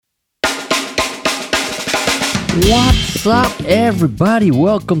What's up, everybody?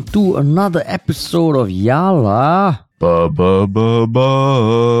 Welcome to another episode of Yala,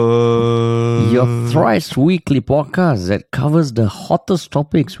 your thrice weekly podcast that covers the hottest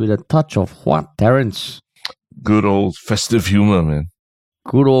topics with a touch of what, Terrence? Good old festive humor, man.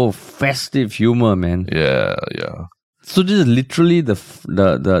 Good old festive humor, man. Yeah. So this is literally the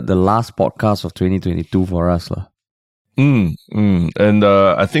last podcast of 2022 for us, lah. And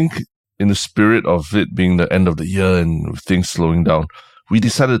I think in the spirit of it being the end of the year and things slowing down, we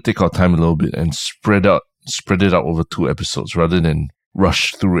decided to take our time a little bit and spread it out over 2 episodes rather than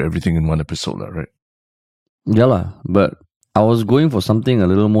rush through everything in 1 episode, right? Yeah, lah. But I was going for something a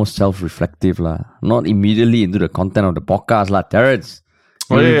little more self-reflective, lah. Not immediately into the content of the podcast, lah. Terrence,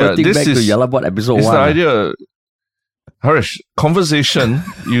 reverting back to Yalabot episode 1. It's the idea, Harish. Conversation,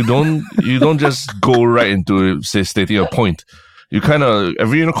 you don't just go right into say stating a point. You kind of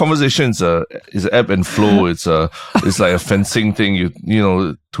every conversation is ebb and flow. It's like a fencing thing.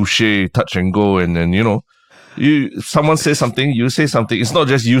 You touche, touch and go, and then someone says something, you say something. It's not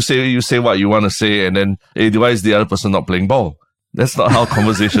just you say what you want to say, and then why is the other person not playing ball? That's not how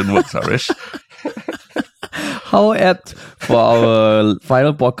conversation works, Harish. How apt for our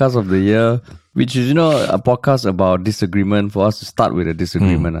final podcast of the year, which is a podcast about disagreement, for us to start with a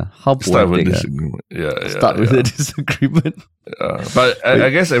disagreement. How poetic. Start with disagreement. Start with a disagreement. But I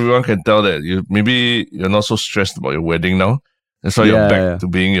guess everyone can tell that maybe you're not so stressed about your wedding now. That's why you're back to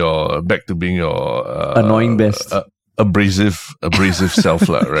being your annoying best, abrasive self,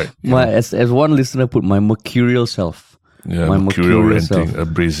 right? As one listener put, my mercurial self. Yeah, mercurial ranting,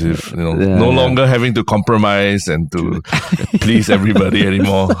 abrasive. No longer having to compromise and to please everybody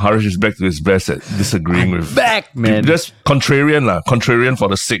anymore. Harish is back to his best at disagreeing with. Back, man. Just contrarian, lah. Contrarian for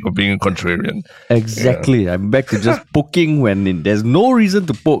the sake of being a contrarian. Exactly. Yeah. I'm back to just poking when there's no reason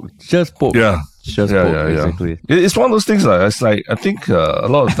to poke. Just poke. Yeah. Just poke. Exactly. It's one of those things, lah. It's like I think a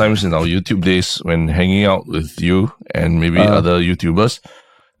lot of times in our YouTube days, when hanging out with you and maybe other YouTubers,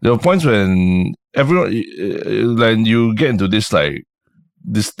 there were points when everyone, like, you get into this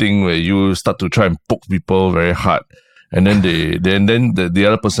thing where you start to try and poke people very hard, and then the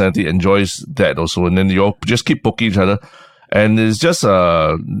other personality enjoys that also, and then you all just keep poking each other, and it's just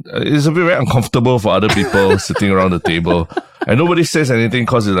it's a bit very uncomfortable for other people sitting around the table, and nobody says anything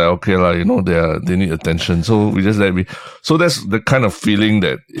because it's like, okay, like, they need attention, so we just let it be. So that's the kind of feeling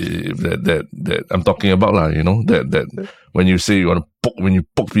that I'm talking about, lah. That when you say you want to poke, when you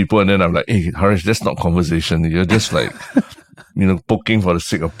poke people, and then I'm like, hey, Harish, that's not conversation. You're just like, poking for the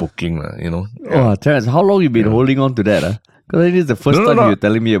sake of poking, lah. Yeah. Oh, Terrence, how long you been holding on to that? Because it is the first time you're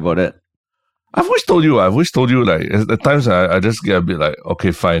telling me about that. I've always told you, like, at times I just get a bit like,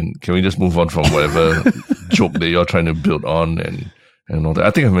 okay, fine, can we just move on from whatever joke that you're trying to build on and all that.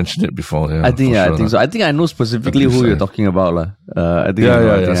 I think I've mentioned it before. Yeah, I think so. I think I know specifically who you're talking about, lah.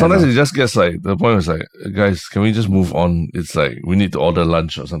 Sometimes it just gets like, the point was like, guys, can we just move on? It's like we need to order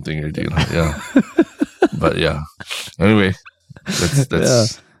lunch or something already. Yeah. But yeah. Anyway,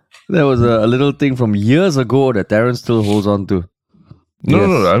 that's There was a little thing from years ago that Terrence still holds on to.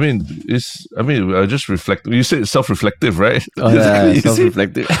 No. I mean, I just reflect. You say it's self-reflective, right? Oh, yeah,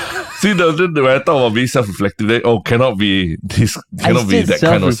 self-reflective. See, when I talk about being self-reflective, cannot be that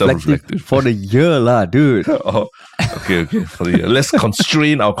kind of self-reflective. For the year, lah, dude. Okay, for the year. Let's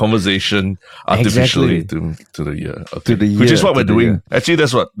constrain our conversation artificially to the year. Okay. To the year. Which is what we're doing. Actually,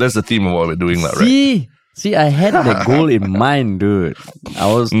 that's the theme of what we're doing, lah, right? See, I had the goal in mind, dude.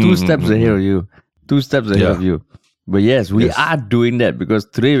 I was 2 steps ahead of you. 2 steps ahead of you. But yes, we are doing that because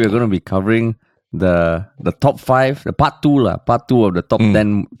today we're going to be covering the top 5, the part 2 of the top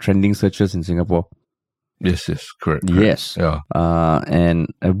 10 trending searches in Singapore. Yes, correct. Yes. Yeah.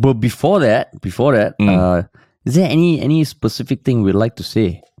 But before that, is there any specific thing we'd like to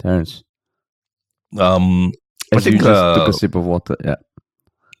say, Terrence? I think you just took a sip of water. Yeah.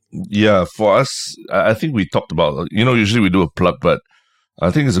 Yeah, for us, I think we talked about, usually we do a plug, but I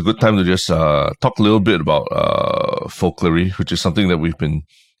think it's a good time to just talk a little bit about folklore, which is something that we've been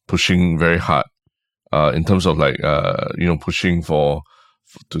pushing very hard in terms of like, pushing to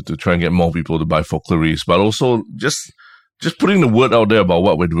try and get more people to buy folklories, but also just putting the word out there about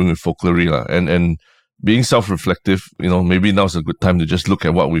what we're doing with folklore, and being self-reflective. Maybe now's a good time to just look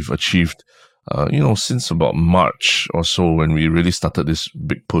at what we've achieved, since about March or so when we really started this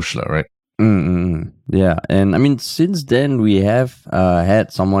big push, right? Yeah, and I mean, since then we have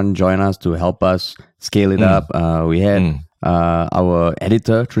had someone join us to help us scale it up. We had our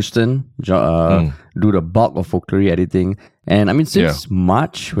editor Tristan do the bulk of folklore editing, and I mean, since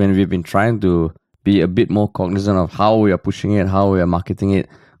March, when we've been trying to be a bit more cognizant of how we are pushing it, how we are marketing it,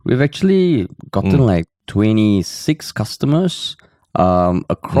 we've actually gotten like 26 customers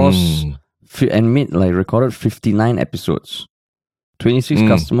across and recorded 59 episodes. 26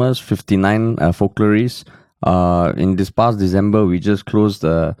 customers, 59 folklories. In this past December, we just closed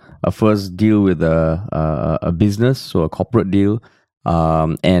a first deal with a business, so a corporate deal.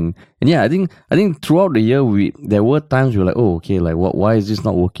 And yeah, I think throughout the year there were times we were like, oh, okay, like why is this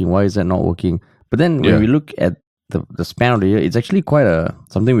not working? Why is that not working? But then when we look at the span of the year, it's actually quite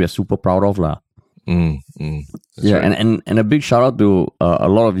something we are super proud of, lah. Right. And a big shout out to a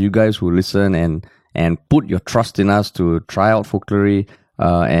lot of you guys who listen and put your trust in us to try out Folklory.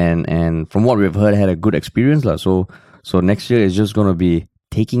 And from what we've heard, had a good experience, lah. So next year is just gonna be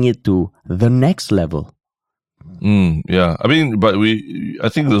taking it to the next level. Yeah, I mean, but I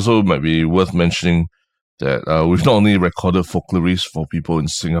think it also might be worth mentioning that we've not only recorded folklories for people in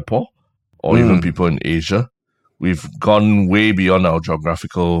Singapore or even people in Asia. We've gone way beyond our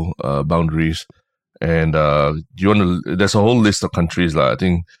geographical boundaries, and there's a whole list of countries, I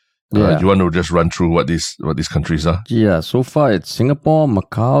think. You want to just run through what these countries are? Yeah, so far it's Singapore,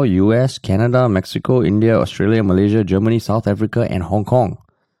 Macau, US, Canada, Mexico, India, Australia, Malaysia, Germany, South Africa, and Hong Kong.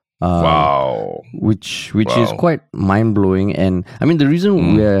 Wow. Which is quite mind-blowing. And I mean, the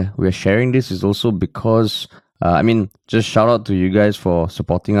reason we're sharing this is also because, just shout out to you guys for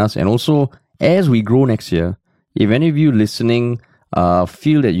supporting us. And also, as we grow next year, if any of you listening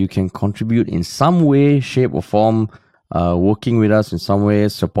feel that you can contribute in some way, shape, or form, working with us in some way,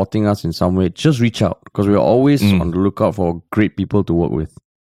 supporting us in some way, just reach out, because we're always on the lookout for great people to work with.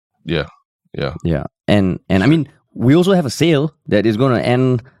 Yeah. And I mean, we also have a sale that is going to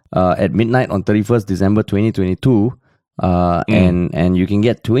end at midnight on 31st December 2022, and you can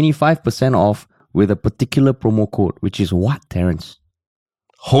get 25% off with a particular promo code, which is what, Terence?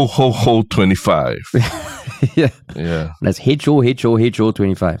 Ho 25. Yeah. That's HO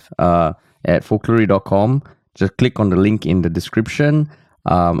 25 at folklory.com. Just click on the link in the description.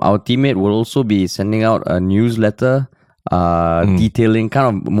 Our teammate will also be sending out a newsletter detailing kind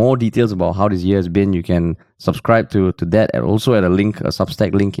of more details about how this year has been. You can subscribe to that, and also at a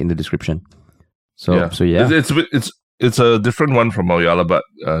Substack link in the description. So yeah. It's a different one from our Yalabat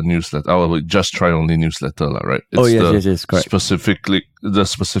newsletter, our Just Try Only newsletter, right? It's yes, correct. The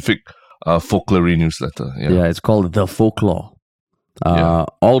specific folklory newsletter. Yeah, it's called The Folklore.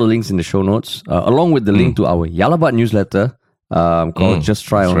 All the links in the show notes, along with the link to our Yalabat newsletter called Just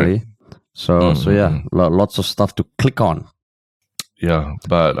Try Only. Right. So lots of stuff to click on. Yeah,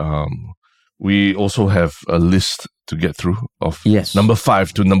 but we also have a list to get through of number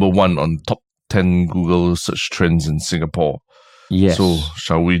 5 to number 1 on top 10 Google search trends in Singapore. Yes. So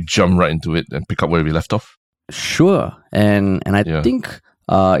shall we jump right into it and pick up where we left off? Sure. And I think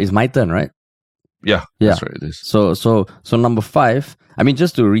it's my turn, right? Yeah, that's right, it is. So number 5, I mean,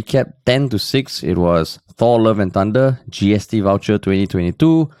 just to recap, 10 to 6, it was Thor Love and Thunder, GST voucher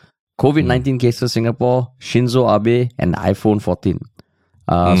 2022, COVID-19 cases Singapore, Shinzo Abe, and the iPhone 14.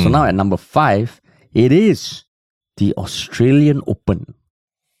 So now at number 5, it is the Australian Open.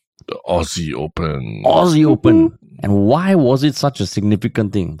 The Aussie Open. Aussie Open. And why was it such a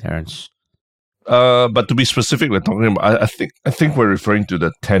significant thing, Terence? But to be specific, we're talking about, I think we're referring to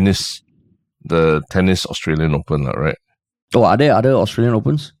the tennis Australian Open, right? Oh, are there other Australian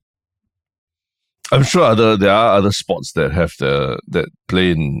Opens? I'm sure there are other sports that have that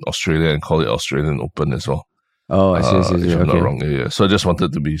play in Australia and call it Australian Open as well. Oh, I see. If I'm not wrong, yeah. So I just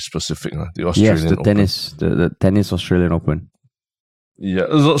wanted to be specific. The Australian Open. The tennis Australian Open.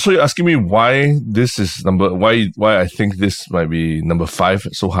 Yeah. So you're asking me why this is why I think this might be number 5,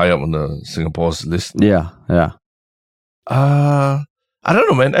 so high up on the Singapore's list. Yeah. I don't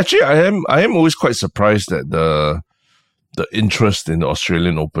know, man. Actually, I am always quite surprised at the interest in the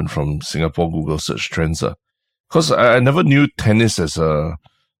Australian Open from Singapore Google search trends. Because I never knew tennis as a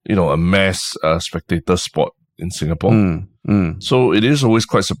mass spectator sport in Singapore. So it is always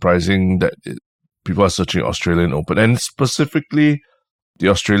quite surprising that people are searching Australian Open, and specifically the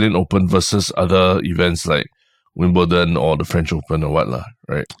Australian Open versus other events like Wimbledon or the French Open or whatnot,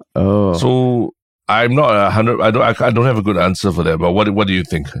 right? Oh. So I'm not 100. I don't have a good answer for that. But what do you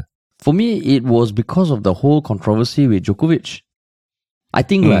think? For me, it was because of the whole controversy with Djokovic. I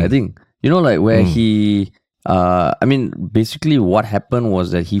think where he, basically what happened was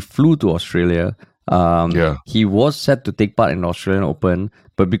that he flew to Australia. He was set to take part in the Australian Open,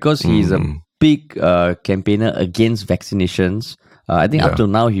 but because he's a big campaigner against vaccinations, I think up till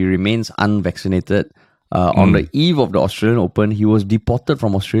now he remains unvaccinated. On the eve of the Australian Open, he was deported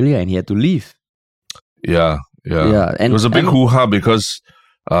from Australia and he had to leave. Yeah. And it was a big hoo-ha because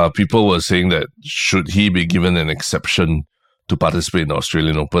people were saying that should he be given an exception to participate in the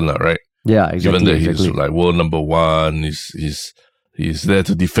Australian Open, right? Yeah, exactly. Given that he's like world number one, he's there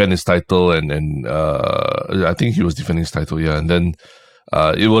to defend his title, and I think he was defending his title, yeah. And then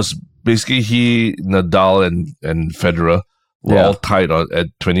it was basically he, Nadal, and Federer were all tied at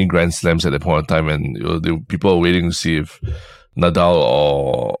 20 Grand Slams at that point in time, and people were waiting to see if Nadal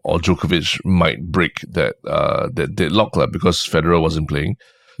or Djokovic might break that deadlock because Federer wasn't playing.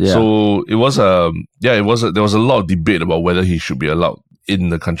 Yeah. So it was there was a lot of debate about whether he should be allowed in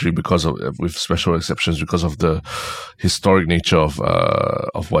the country with special exceptions because of the historic nature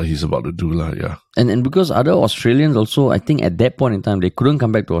of what he's about to do, yeah. And because other Australians also, I think at that point in time, they couldn't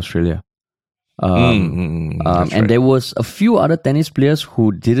come back to Australia. And there was a few other tennis players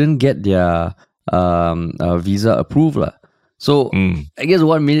who didn't get their visa approved. So I guess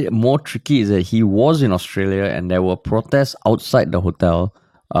what made it more tricky is that he was in Australia and there were protests outside the hotel.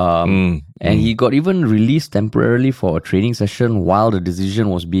 And he got even released temporarily for a training session while the decision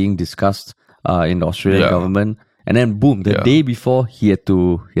was being discussed in the Australian government. And then boom, the day before he had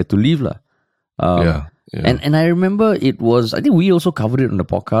to leave. And I remember it was, I think we also covered it on the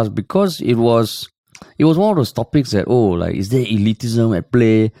podcast because it was one of those topics that, is there elitism at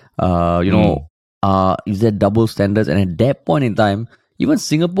play? Is there double standards? And at that point in time, even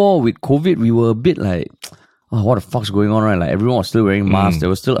Singapore with COVID, we were a bit like, what the fuck's going on, right? Like everyone was still wearing masks. There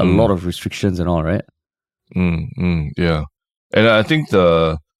was still a lot of restrictions and all, right? Yeah. And I think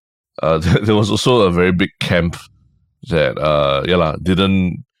there was also a very big camp that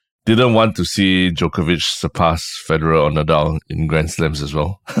didn't want to see Djokovic surpass Federer or Nadal in Grand Slams as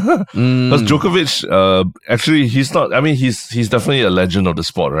well. Because Djokovic, actually, he's not. I mean, he's definitely a legend of the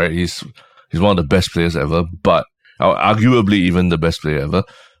sport, right? He's one of the best players ever, but arguably even the best player ever.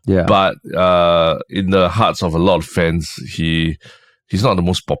 Yeah. But in the hearts of a lot of fans, he's not the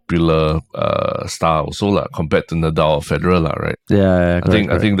most popular star also compared to Nadal or Federer, right? Yeah,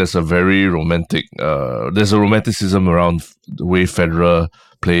 I think there's a very romantic there's a romanticism around the way Federer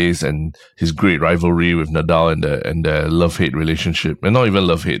plays and his great rivalry with Nadal and their love-hate relationship. And not even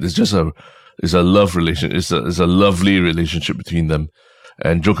love-hate, it's just a love relation. It's a lovely relationship between them.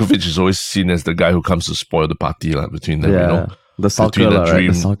 And Djokovic is always seen as the guy who comes to spoil the party between them, you know. The soccer, right?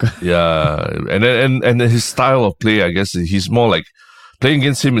 The soccer. Yeah, and his style of play, I guess, he's more like playing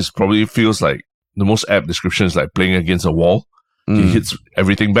against him probably feels like the most apt description is like playing against a wall. He hits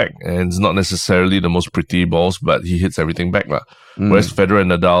everything back, and it's not necessarily the most pretty balls, but he hits everything back, Whereas Federer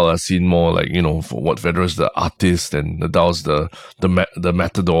and Nadal are seen more like, for what Federer is the artist and Nadal's the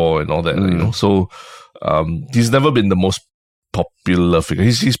matador and all that, So he's never been the most popular figure.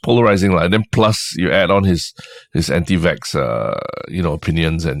 He's polarizing, and then plus you add on his anti-vax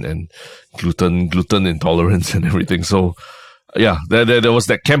opinions and gluten intolerance and everything. So yeah, there was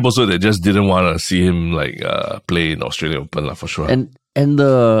that camp also that just didn't want to see him play in Australian Open for sure. And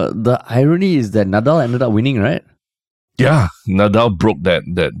the irony is that Nadal ended up winning, right? Yeah, Nadal broke that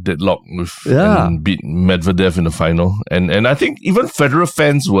deadlock and beat Medvedev in the final. And I think even Federer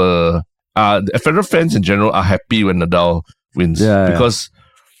fans in general are happy when Nadal wins because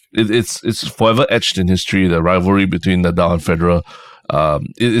it's forever etched in history, the rivalry between Nadal and Federer.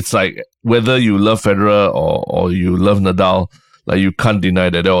 It's like whether you love Federer or you love Nadal, you can't deny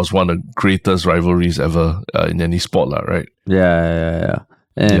that was one of the greatest rivalries ever in any sport, right? Yeah.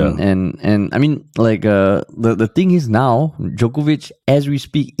 And I mean, the thing is now, Djokovic, as we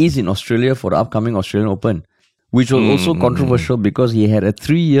speak, is in Australia for the upcoming Australian Open, which was also controversial because he had a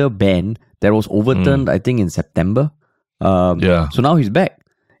 3-year ban that was overturned, I think, in September. So now he's back.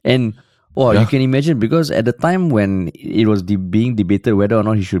 And you can imagine, because at the time when it was being debated whether or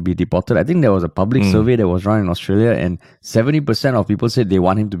not he should be deported, I think there was a public survey that was run in Australia and 70% of people said they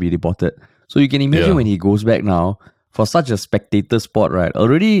want him to be deported. So you can imagine when he goes back now for such a spectator sport, right?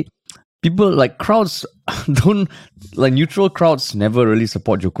 Already people crowds neutral crowds never really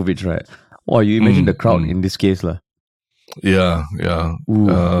support Djokovic, right? Or you imagine the crowd in this case. Yeah.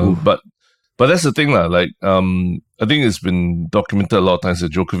 But that's the thing, I think it's been documented a lot of times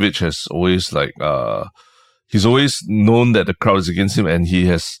that Djokovic has always he's always known that the crowd is against him, and he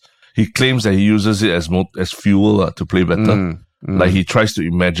claims that he uses it as fuel to play better. He tries to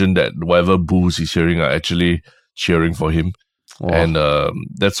imagine that whatever boos he's hearing are actually cheering for him. And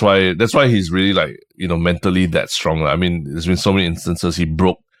that's why he's really mentally that strong. I mean, there's been so many instances he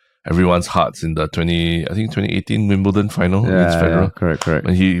broke everyone's hearts in the 2018 Wimbledon final against Federer. Yeah, correct.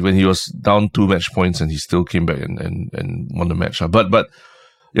 When he was down 2 match points and he still came back and won the match. But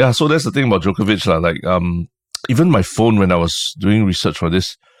yeah, so that's the thing about Djokovic. Even my phone, when I was doing research for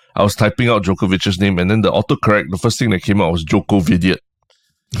this, I was typing out Djokovic's name, and then the autocorrect, the first thing that came out was Djokovidiot.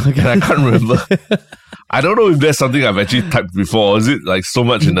 And I can't remember. I don't know if there's something I've actually typed before, or is it like so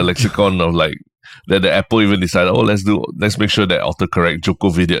much in the lexicon of like that the Apple even decided, let's make sure that autocorrect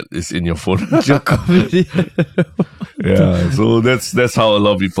Djokovic is in your phone. Djokovic. Yeah, so that's how a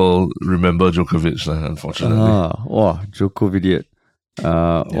lot of people remember Djokovic, unfortunately. Djokovic.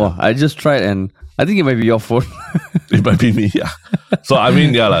 I just tried, and I think it might be your phone. It might be me, yeah. So I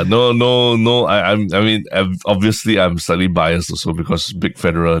mean, no. I mean, obviously, I'm slightly biased also because big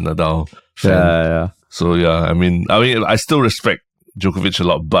Federer and Nadal fan. Yeah. So yeah, I mean, I still respect Djokovic a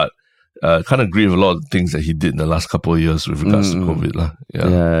lot, but kind of agree with a lot of things that he did in the last couple of years with regards to COVID, lah.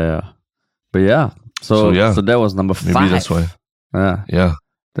 Yeah. But yeah, so that was number 5. Maybe that's why. Yeah,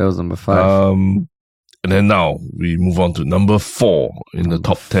 that was number 5. And then now we move on to number 4 in the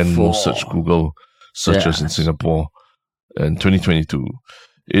top 10 most searched Google searches in Singapore in 2022.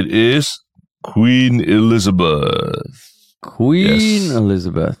 It is Queen Elizabeth.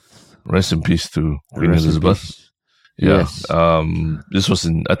 Elizabeth. Rest in peace to Queen Elizabeth. Yeah. Yes. This was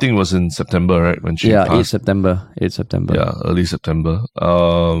I think it was in September, right? When she passed. 8 September. Yeah, early September.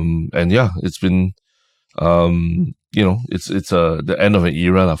 And yeah, it's been, it's the end of an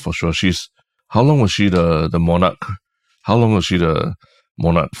era, lah, for sure. How long was she the monarch? How long was she the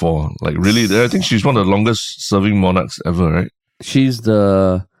monarch for? Like really, I think she's one of the longest serving monarchs ever, right? She's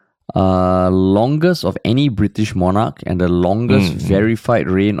the longest of any British monarch and the longest verified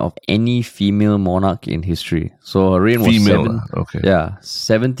reign of any female monarch in history. So her reign was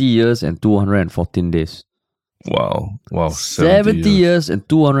 70 years and 214 days. Wow. 70 years and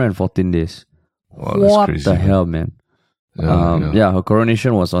 214 days. Wow, that's what crazy, the hell, man? Her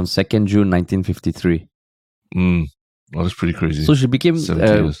coronation was on 2nd June 1953. Oh, that's pretty crazy. So she became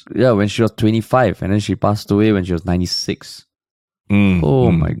when she was 25, and then she passed away when she was 96.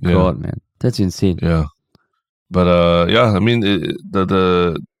 My God, man. That's insane. Yeah. But I mean,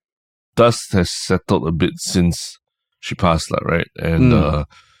 the dust has settled a bit since she passed, right? And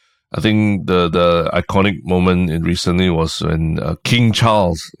I think the iconic moment recently was when King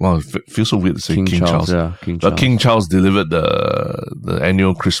Charles, wow, it feels so weird to say King Charles. Yeah, King Charles delivered the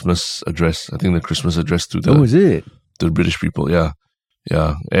annual Christmas address. I think the Christmas address to the the British people. Yeah.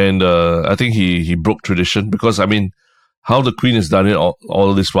 And I think he broke tradition because, I mean, how the Queen has done it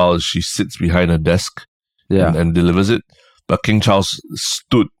all this while is she sits behind her desk and delivers it. But King Charles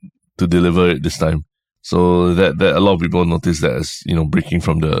stood to deliver it this time. So that a lot of people notice that as, breaking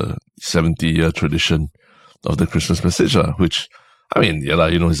from the 70-year tradition of the Christmas message, which, I mean,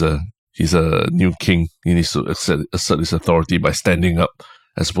 he's a new king. He needs to assert his authority by standing up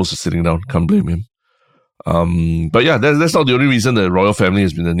as opposed to sitting down. Can't blame him. But yeah, that's not the only reason the royal family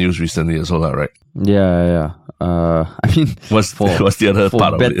has been in the news recently as well, right? Yeah. I mean, what's the other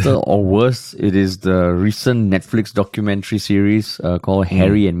part of it? For better or worse, it is the recent Netflix documentary series called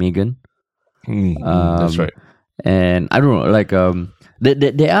Harry and Meghan. That's right. And I don't know, like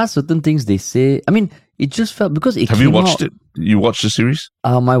there are certain things they say. I mean, it just felt because it. Have you watched it? You watched the series?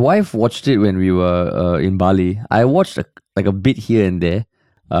 My wife watched it when we were in Bali. I watched a bit here and there.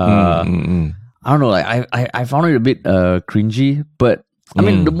 I don't know, like I found it a bit cringy, but I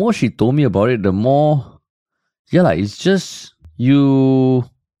mean, the more she told me about it, the more, like it's just you.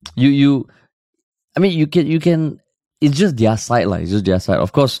 I mean, you can. It's just their side, like it's just their side.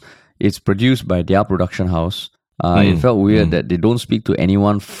 Of course, it's produced by their production house. It felt weird that they don't speak to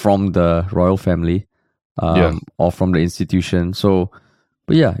anyone from the royal family, or from the institution. So,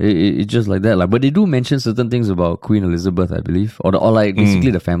 but yeah, it's just like that. Like, but they do mention certain things about Queen Elizabeth, I believe, or like basically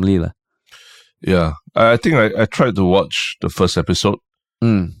the family, lah. Yeah, I think I tried to watch the first episode,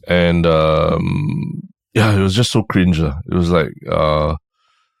 and it was just so cringe. It was like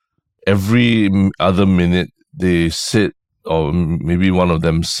every other minute they said, or maybe one of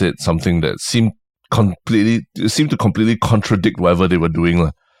them said something that seemed to completely contradict whatever they were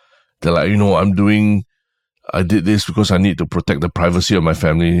doing. They're like, I did this because I need to protect the privacy of my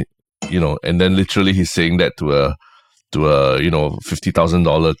family, and then literally he's saying that to a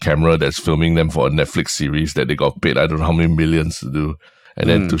 $50,000 camera that's filming them for a Netflix series that they got paid I don't know how many millions to do, and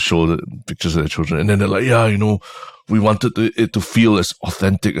then to show the pictures of their children, and then they're like, we wanted it to feel as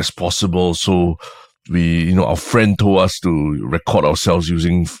authentic as possible, so we, our friend told us to record ourselves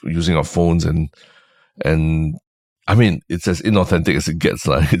using our phones, and I mean, it's as inauthentic as it gets.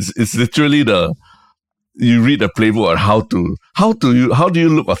 Like it's literally you read the playbook on how do you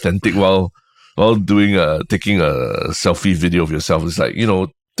look authentic while taking a selfie video of yourself. It's like,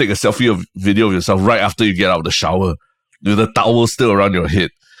 take a selfie video of yourself right after you get out of the shower with the towel still around your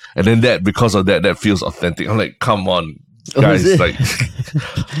head, and then because of that feels authentic. I'm like, come on, guys. Like,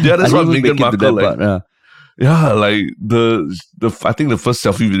 yeah, that's what Meghan Markle Yeah, like I think the first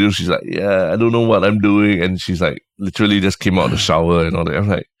selfie video, she's like, yeah, I don't know what I'm doing, and she's like, literally just came out of the shower and all that. I'm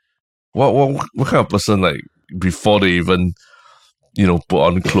like, what kind of person, like, before they even, put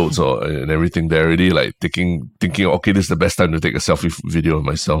on clothes and everything, they're already like thinking, okay, this is the best time to take a selfie video of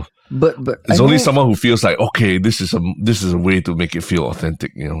myself. But it's only someone who feels like, okay, this is a way to make it feel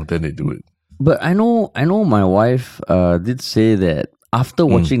authentic, then they do it. But I know my wife did say that after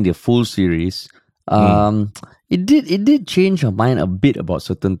watching the full series, it did change her mind a bit about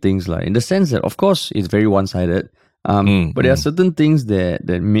certain things, like, in the sense that, of course, it's very one-sided. But there are certain things that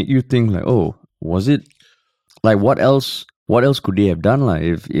make you think, like, oh, was it, like, what else could they have done, like,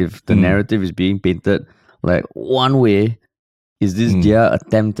 if the narrative is being painted like one way? Is this their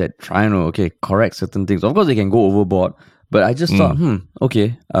attempt at trying to correct certain things? Of course, they can go overboard, but I just thought,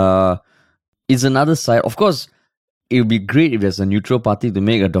 okay, it's another side. Of course, it would be great if there's a neutral party to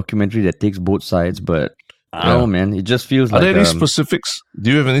make a documentary that takes both sides, but I don't know, man. It just feels like... Are there any specifics?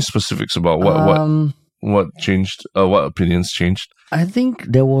 Do you have any specifics about what changed? What opinions changed? I think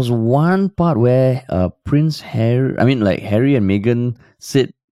there was one part where Harry and Meghan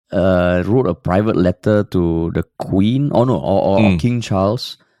wrote a private letter to the Queen, or King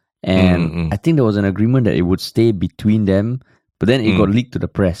Charles, and I think there was an agreement that it would stay between them, but then it got leaked to the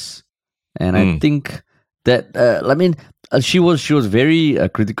press, and I think that she was very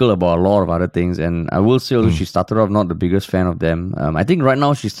critical about a lot of other things, and I will say also she started off not the biggest fan of them. I think right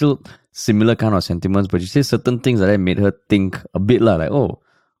now she's still similar kind of sentiments, but she says certain things that made her think a bit like, oh,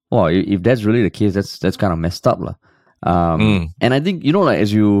 wow, if that's really the case, that's kind of messed up lah. And I think, like,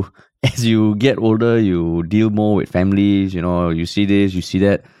 as you get older, you deal more with families, you see this, you see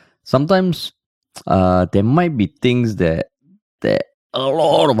that. Sometimes there might be things that a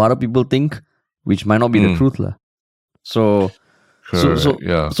lot of other people think, which might not be the truth lah. So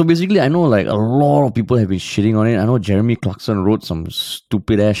basically, I know, like, a lot of people have been shitting on it. I know Jeremy Clarkson wrote some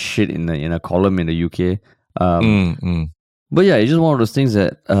stupid ass shit in a column in the UK. But yeah, it's just one of those things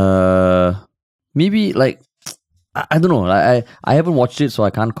that maybe, like, I don't know. I haven't watched it, so I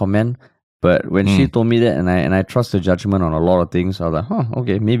can't comment. But when she told me that, and I trust her judgment on a lot of things, I was like,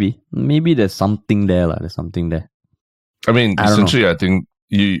 okay, maybe there's something there, lah. There's something there. I mean, essentially, I think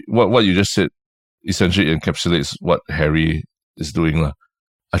what you just said essentially encapsulates what Harry is doing, lah.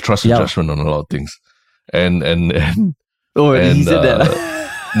 I trust his judgment on a lot of things, and he said that.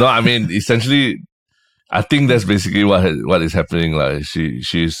 No, I mean, essentially, I think that's basically what is happening. Like,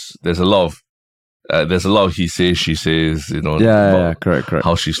 there's a lot of he says, she says, correct.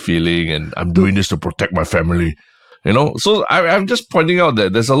 How she's feeling, and I'm doing this to protect my family, So I'm just pointing out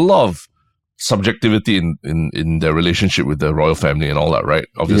that there's a lot of subjectivity in their relationship with the royal family and all that, right?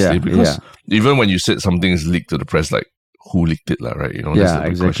 Obviously, because even when you said something is leaked to the press, like, who leaked it, like, right? That's the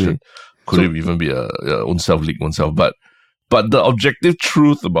exactly. question. Could it even be a own self leak oneself? But the objective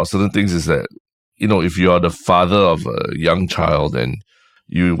truth about certain things is that, if you are the father of a young child and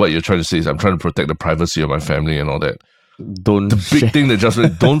what you're trying to say is, I'm trying to protect the privacy of my family and all that. The big thing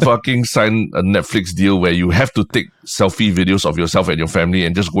that don't fucking sign a Netflix deal where you have to take selfie videos of yourself and your family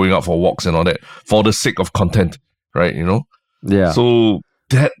and just going out for walks and all that for the sake of content, right? Yeah. So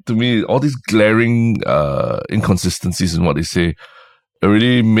that, to me, all these glaring inconsistencies in what they say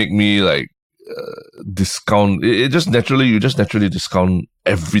really make me, like, discount. You just naturally discount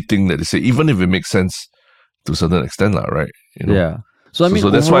everything that they say, even if it makes sense to a certain extent, right? Yeah. So I mean, so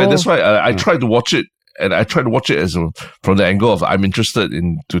that's why I tried to watch it. And I try to watch it as from the angle of I'm interested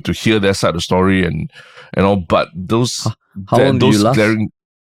in to hear their side of the story and all. But those long do you last? Glaring,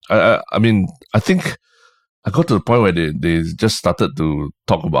 I mean, I think I got to the point where they just started to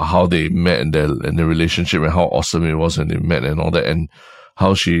talk about how they met and their relationship and how awesome it was when they met and all that, and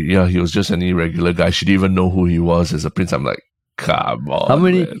how he was just any regular guy. She didn't even know who he was as a prince. I'm like, come on. How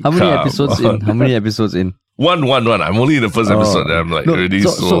many episodes in? How many episodes in? One. I'm only in the first episode. And I'm like,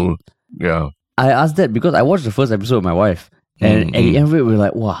 yeah. I asked that because I watched the first episode with my wife, and at the end of it, we were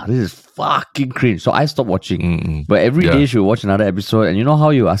like, wow, this is fucking cringe. So I stopped watching. But every day she would watch another episode, and you know how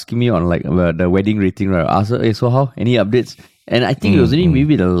you were asking me on, like, the wedding rating, right? I asked her, hey, so how? Any updates? And I think it was only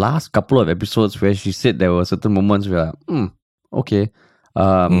maybe the last couple of episodes where she said there were certain moments where, okay.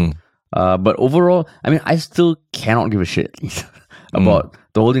 But overall, I mean, I still cannot give a shit about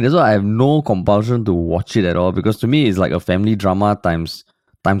the whole thing. That's why I have no compulsion to watch it at all, because to me, it's like a family drama times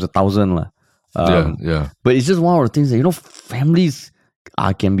 1,000 lah. But it's just one of the things that, families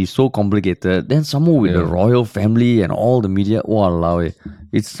can be so complicated. Then someone with the royal family and all the media, walao,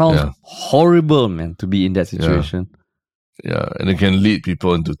 it sounds horrible, man, to be in that situation. Yeah, and it can lead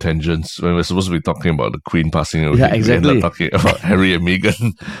people into tangents when we're supposed to be talking about the Queen passing away. Yeah, exactly. We end up talking about Harry and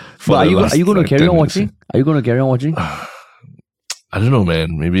Meghan. But are you going to carry on watching? Are you going to carry on watching? I don't know,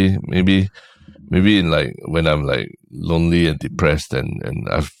 man. Maybe in like when I'm like lonely and depressed and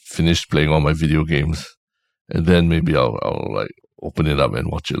I've finished playing all my video games, and then maybe I'll like open it up and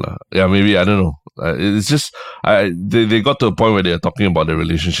watch it lah. Yeah, maybe, I don't know. It's just they got to a point where they're talking about their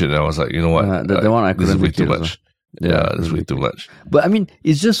relationship, and I was like, you know what, the one I this is couldn't way take too it much. also. Yeah, this is way too much. But I mean,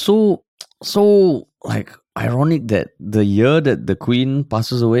 it's just so like ironic that the year that the Queen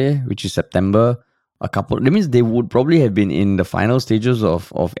passes away, which is September, that means they would probably have been in the final stages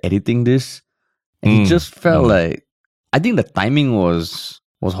of editing this, and it just felt like, I think the timing was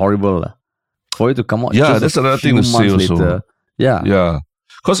horrible lah, for it to come out. Yeah, just that's a another thing few to say months also. later. Yeah.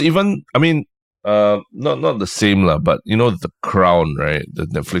 Because even, I mean, not the same lah, but you know, The Crown, right? The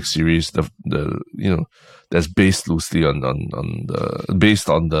Netflix series, the you know, that's based loosely on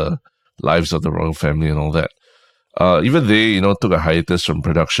the lives of the royal family and all that. Even they, you know, took a hiatus from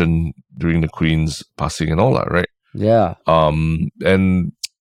production during the Queen's passing and all that, right? Yeah. And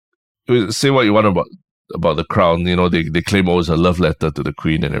say what you want about The Crown, you know, they claim it was a love letter to the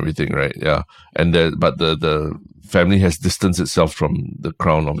Queen and everything, right? Yeah. And but the family has distanced itself from The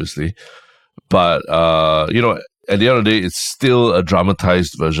Crown, obviously. But you know, at the end of the day, it's still a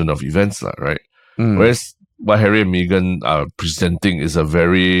dramatized version of events, right? Whereas what Harry and Meghan are presenting is a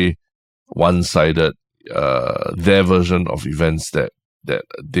very one-sided, their version of events that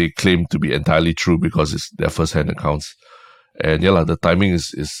they claim to be entirely true because it's their first-hand accounts. And yeah, the timing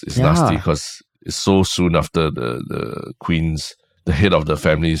is nasty because it's so soon after the Queen's, the head of the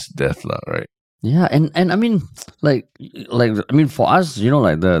family's death, right? Yeah, and I mean, like I mean, for us, you know,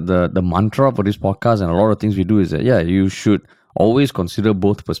 like the mantra for this podcast and a lot of things we do is that, yeah, you should always consider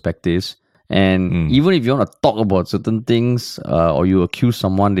both perspectives. And even if you want to talk about certain things, or you accuse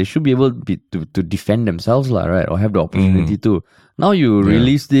someone, they should be able to defend themselves, right? Or have the opportunity to. Now you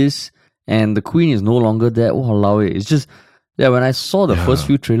release this, and the Queen is no longer there. Oh, allow it. It's just, yeah. When I saw the first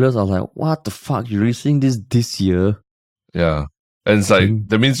few trailers, I was like, "What the fuck? You're releasing this year?" Yeah, and it's like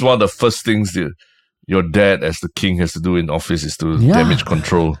that means one of the first things your dad, as the king, has to do in office is to damage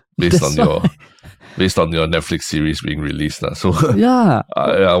control based on your Netflix series being released. So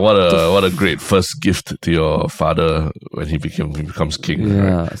what a great first gift to your father when he becomes king.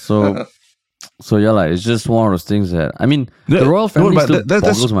 Yeah. Right? So yeah, like it's just one of those things that, I mean, the royal family still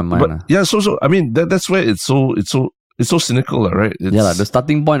boggles my mind. So I mean that's where it's so cynical, right? Like the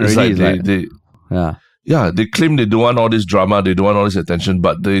starting point already is they claim they don't want all this drama, they don't want all this attention,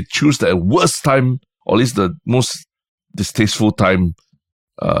 but they choose the worst time, or at least the most distasteful time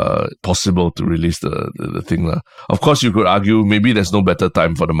possible to release the thing. Of course, you could argue maybe there's no better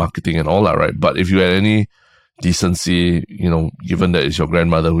time for the marketing and all that, right? But if you had any decency, you know, given that it's your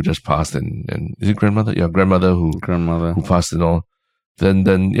grandmother who just passed, and is it grandmother? Yeah, grandmother who passed and all,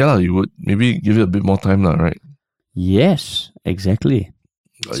 then yeah, you would maybe give it a bit more time, right? Yes, exactly.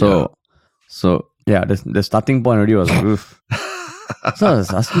 So yeah, the starting point already was like, oof. So I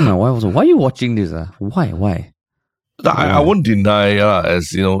was asking my wife, why are you watching this? Why? I won't deny,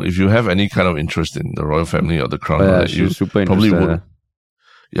 as you know, if you have any kind of interest in the royal family or the crown, you super probably would.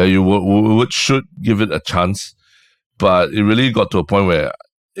 Yeah, you should give it a chance. But it really got to a point where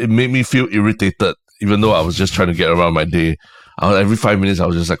it made me feel irritated, even though I was just trying to get around my day. Every 5 minutes, I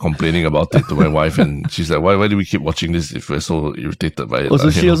was just like complaining about it to my wife, and she's like, "Why do we keep watching this if we're so irritated by it?" Oh,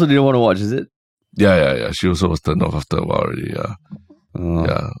 so she also didn't want to watch, is it? Yeah. She also was turned off after a while already. Yeah.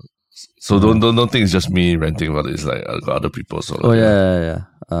 Yeah. So don't think it's just me ranting about it. It's like other people. So yeah.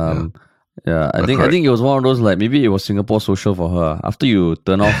 I think it was one of those, like, maybe it was Singapore social for her. After you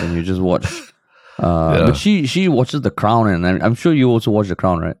turn off and you just watch. But she watches The Crown, and I'm sure you also watch The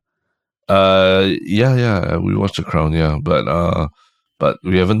Crown, right? Yeah, we watched The Crown, yeah, but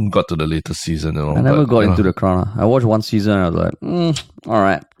we haven't got to the latest season and all. I never got into The Crown. I watched one season and I was like, all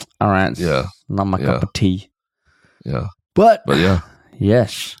right, yeah, not my cup of tea. Yeah, but yeah,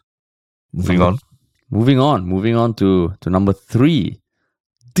 yes. Moving on to number 3.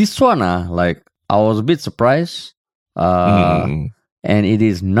 This one, like, I was a bit surprised. And it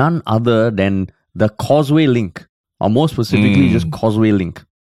is none other than the Causeway Link, or more specifically, just Causeway Link.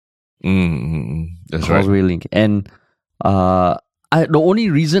 That's Causeway Link. And the only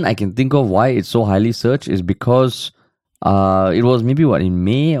reason I can think of why it's so highly searched is because it was maybe in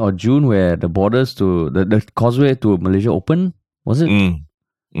May or June where the borders to the Causeway to Malaysia opened, was it?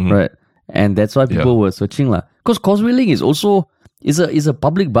 Right. And that's why people were searching because Causeway Link is also is a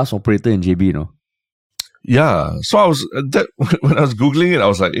public bus operator in JB, you know. Yeah. So I was when I was Googling it, I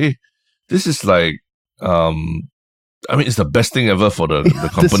was like, hey, this is like I mean, it's the best thing ever for the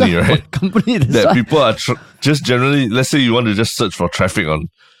company, right? Company that people are just generally, let's say you want to just search for traffic on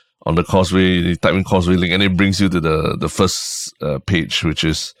the Causeway, you type in Causeway Link, and it brings you to the first page, which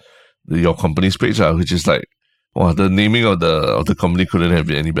is your company's page, which is like, wow, the naming of the company couldn't have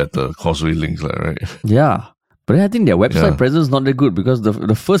been any better. Causeway Links, like, right? Yeah. But I think their website presence is not that good because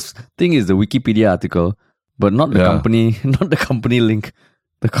the first thing is the Wikipedia article, but not the company, not the company link,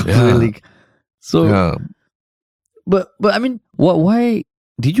 the Causeway link. So, but I mean, why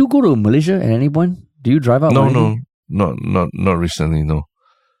did you go to Malaysia at any point? Do you drive out? No, not recently, no.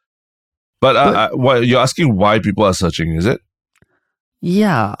 But why you're asking why people are searching? Is it?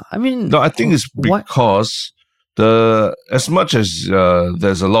 Yeah, I mean, no, I think it's because as much as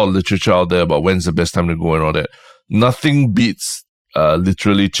there's a lot of literature out there about when's the best time to go and all that, nothing beats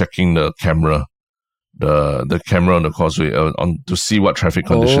literally checking the camera, the camera on the Causeway on to see what traffic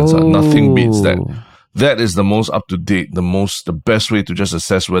conditions are. Nothing beats that. That is the most up to date, the best way to just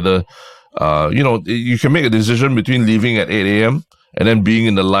assess whether you can make a decision between leaving at 8 a.m. and then being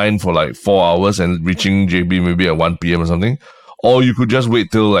in the line for like 4 hours and reaching JB maybe at 1 p.m. or something. Or you could just wait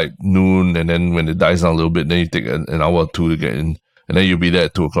till like noon, and then when it dies down a little bit, then you take an hour or two to get in, and then you'll be there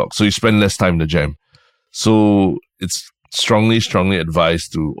at 2 o'clock. So you spend less time in the jam. So it's strongly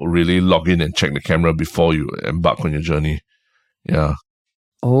advised to really log in and check the camera before you embark on your journey. Yeah.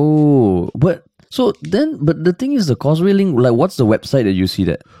 Oh, but the thing is, the Causeway Link, like, what's the website that you see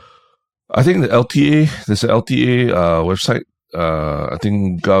that? I think the LTA, there's an LTA website. I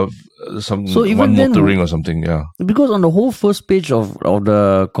think one motoring or something, yeah. Because on the whole first page of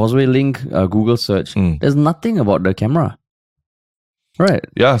the Causeway Link Google search, there's nothing about the camera. Right.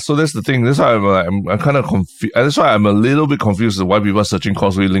 Yeah, so that's the thing. That's why I'm kind of confused. That's why I'm a little bit confused as to why people are searching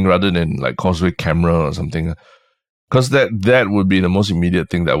Causeway Link rather than like Causeway camera or something. Because that would be the most immediate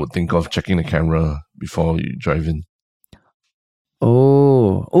thing that I would think of, checking the camera before you drive in.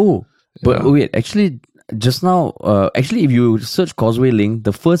 Oh. But wait, actually, just now, if you search Causeway Link,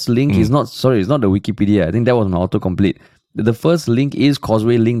 the first link is not the Wikipedia. I think that was my autocomplete. The first link is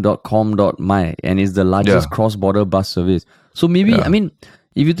causewaylink.com.my and is the largest cross-border bus service. So maybe, I mean,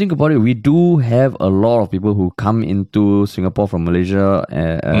 if you think about it, we do have a lot of people who come into Singapore from Malaysia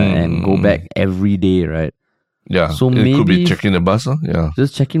and go back every day, right? Yeah, so maybe it could be checking the bus, huh? Yeah.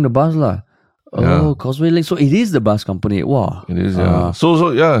 Just checking the bus, lah. Oh, Causeway Link. So it is the bus company. Wow. It is, yeah.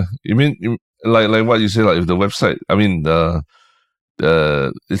 So yeah. You mean like what you say, like if the website, I mean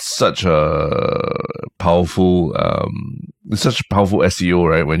it's such a powerful SEO,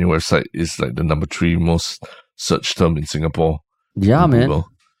 right? When your website is like the number 3 most searched term in Singapore. Yeah, man. Google.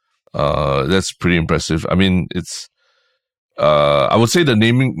 That's pretty impressive. I mean, it's I would say the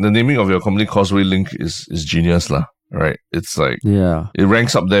naming of your company Causeway Link is genius, lah. Right? It's like it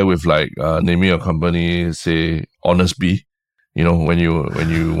ranks up there with like naming your company, say Honest Bee. You know, when you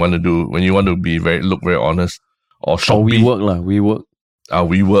want to be look very honest, or Shopee. Or WeWork.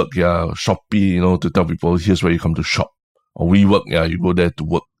 WeWork, yeah. Shopee, you know, to tell people here's where you come to shop. Or WeWork, yeah, you go there to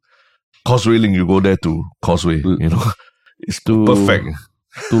work. Causeway Link, you go there to Causeway. You know, it's perfect.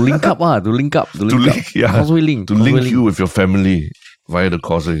 To link up. Yeah. Causeway Link. To link you with your family via the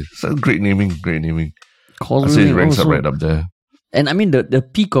Causeway. It's a great naming. Causeway I'd say it ranks up right up there. And I mean, the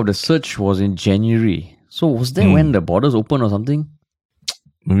peak of the search was in January. So was that when the borders opened or something?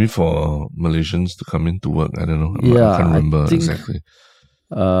 Maybe for Malaysians to come in to work. I don't know. I can't remember exactly.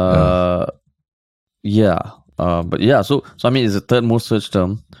 But yeah. So I mean, it's the third most searched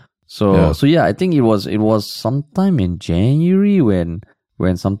term. So yeah, I think it was sometime in January when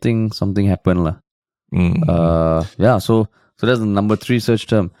something happened lah. So that's the number 3 search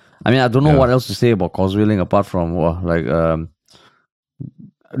term. I mean, I don't know what else to say about Causeway Link apart from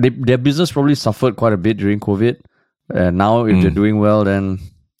their business probably suffered quite a bit during COVID. And now if they're doing well, then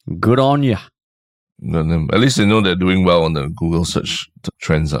good on you. At least they know they're doing well on the Google search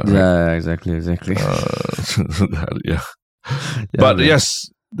trends. Right? Yeah, exactly. But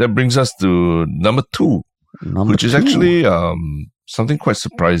yes, that brings us to number 2, which is actually something quite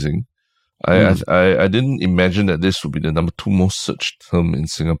surprising. I didn't imagine that this would be the number 2 most searched term in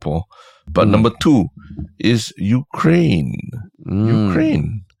Singapore. But number 2 is Ukraine.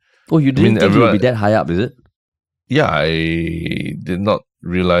 Ukraine. Oh, you didn't think it would be that high up, is it? Yeah, I did not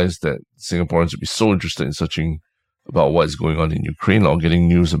realize that Singaporeans would be so interested in searching about what is going on in Ukraine or getting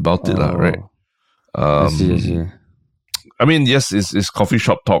news about it, right? I see. I mean, yes, it's coffee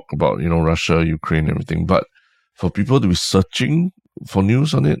shop talk about, Russia, Ukraine, everything. But for people to be searching for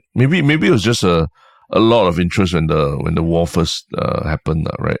news on it, maybe it was just a lot of interest when the war first happened,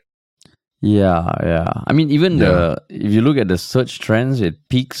 right? Yeah. I mean, even if you look at the search trends, it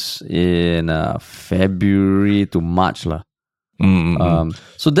peaks in February to March, lah.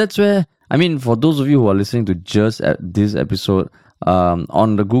 So that's where, I mean, for those of you who are listening to just at this episode,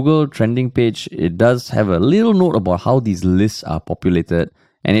 on the Google trending page, it does have a little note about how these lists are populated.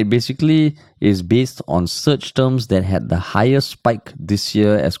 And it basically is based on search terms that had the highest spike this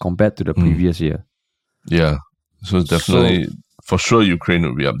year as compared to the previous year. Yeah. So definitely, for sure, Ukraine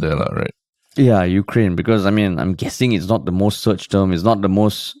would be up there, right? Yeah, Ukraine, because I mean, I'm guessing it's not the most searched term, it's not the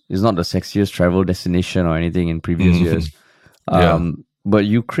sexiest travel destination or anything in previous years. But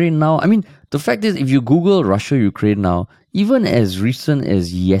Ukraine now, I mean, the fact is, if you Google Russia, Ukraine now, even as recent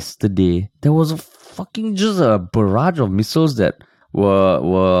as yesterday, there was just a barrage of missiles that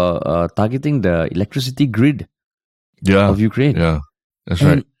were targeting the electricity grid of Ukraine. Yeah, that's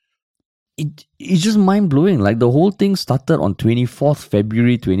right. It's just mind-blowing. Like, the whole thing started on 24th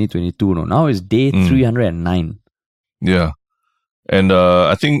February 2022. No? Now it's day 309. Yeah. And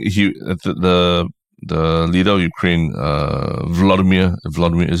I think the leader of Ukraine, Vladimir,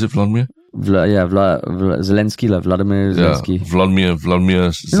 is it Vladimir? Zelensky, Vladimir Zelensky. Yeah, Vladimir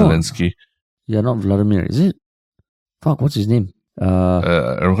Zelensky. Yeah, not Vladimir. Is it? Fuck, what's his name? I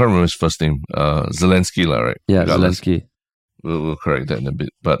can't remember his first name. Zelensky, right? Yeah, Zelensky. We'll correct that in a bit.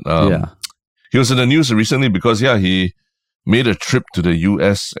 But he was in the news recently because, he made a trip to the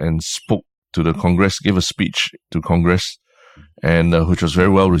US and spoke to the Congress, gave a speech to Congress, and which was very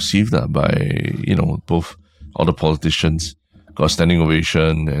well received by, both all the politicians. Got a standing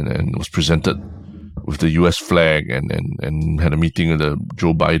ovation and was presented with the US flag and had a meeting with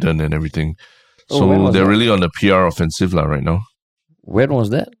Joe Biden and everything. So they're really on the PR offensive right now. When was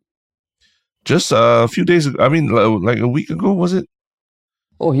that? Just a few days ago. I mean, like a week ago, was it?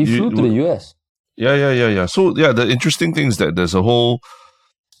 Oh, he flew to the US. Yeah. So, the interesting thing is that there's a whole,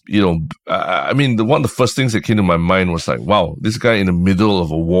 I mean, one of the first things that came to my mind was like, wow, this guy in the middle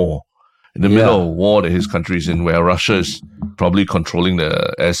of a war, middle of a war that his country is in, where Russia is probably controlling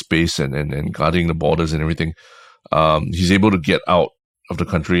the airspace and guarding the borders and everything. He's able to get out of the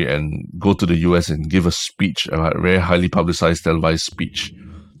country and go to the US and give a speech, a very highly publicized televised speech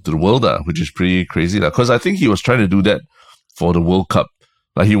to the world, which is pretty crazy. Because I think he was trying to do that for the World Cup.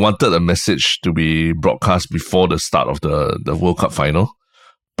 Like, he wanted a message to be broadcast before the start of the World Cup final,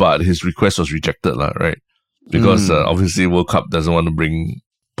 but his request was rejected, right? Because obviously World Cup doesn't want to bring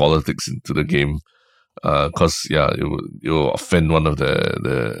politics into the game, because you'll offend one of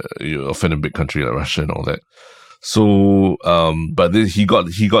you offend a big country like Russia and all that. So, but then he got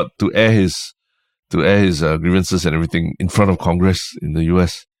to air his grievances and everything in front of Congress in the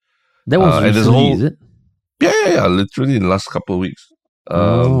US. That was recently, is it? Yeah. Literally in the last couple of weeks.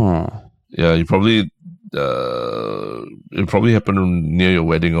 Yeah, you probably it probably happened near your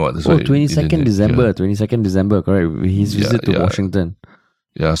wedding or what. 22nd December. 22nd December, correct. His visit to Washington.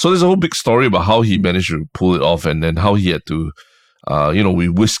 Yeah, so there's a whole big story about how he managed to pull it off, and then how he had to, we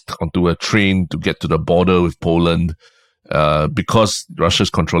whisked onto a train to get to the border with Poland, because Russia's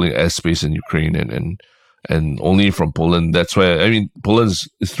controlling airspace in Ukraine, and only from Poland. That's where, I mean,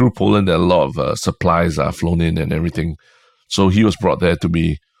 it's through Poland that a lot of supplies are flown in and everything. So he was brought there to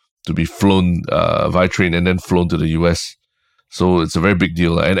be flown via train and then flown to the US. So it's a very big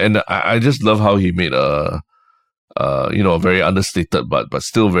deal, and I just love how he made a very understated but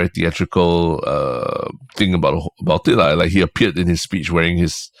still very theatrical thing about it. Like, he appeared in his speech wearing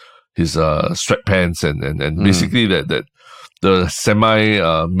his sweatpants and basically that the semi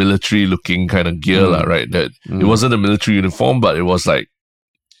military looking kind of gear, right? That it wasn't a military uniform, but it was like,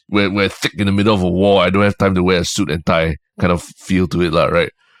 we're thick in the middle of a war. I don't have time to wear a suit and tie kind of feel to it,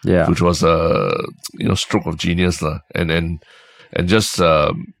 right? Yeah, which was a stroke of genius, and just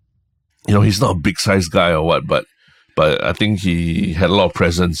he's not a big size guy or what, but I think he had a lot of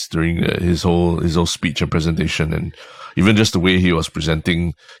presence during his whole speech and presentation, and even just the way he was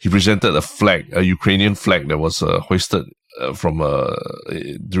presenting. He presented a flag, a Ukrainian flag that was hoisted from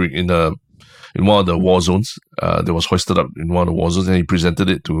in one of the war zones. That was hoisted up in one of the war zones, and he presented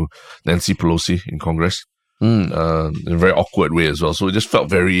it to Nancy Pelosi in Congress in a very awkward way as well. So it just felt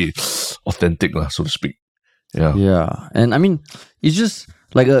very authentic, so to speak. Yeah, and I mean, it's just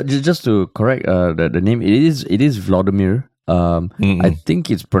like just to correct the name. It is Vladimir. I think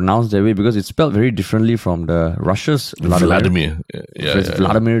it's pronounced that way because it's spelled very differently from the Russia's Vladimir. Yeah,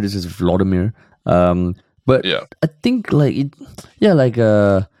 Vladimir. This is Vladimir. But I think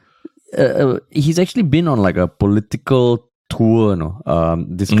he's actually been on like a political tour,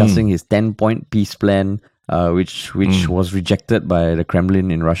 discussing his 10-point peace plan, which was rejected by the Kremlin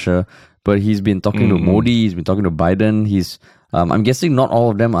in Russia. But he's been talking to Modi, he's been talking to Biden, he's I'm guessing not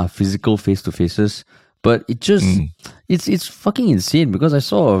all of them are physical face-to-faces, but it just it's fucking insane because I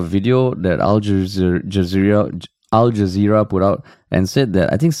saw a video that Al Jazeera put out and said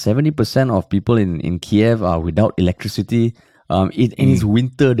that I think 70% of people in Kiev are without electricity. And it's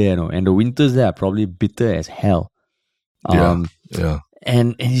winter there, and the winters there are probably bitter as hell. Yeah.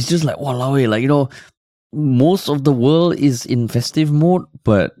 And it's just like, walao, like, most of the world is in festive mode,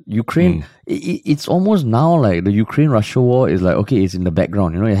 but Ukraine, it's almost now like the Ukraine-Russia war is like, okay, it's in the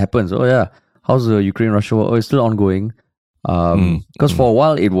background, it happens. Oh yeah, how's the Ukraine-Russia war? Oh, it's still ongoing. Because for a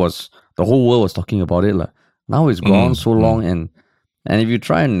while the whole world was talking about it. Now it's gone so long, and if you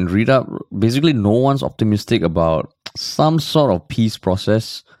try and read up, basically no one's optimistic about some sort of peace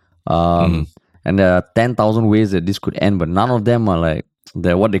process. And there are 10,000 ways that this could end, but none of them are like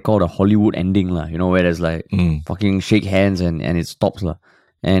what they call the Hollywood ending, where there's like fucking shake hands and it stops.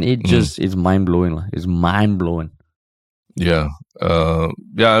 And it just is mind blowing. It's mind blowing. Yeah.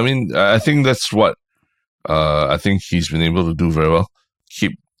 I mean, I think that's what I think he's been able to do very well.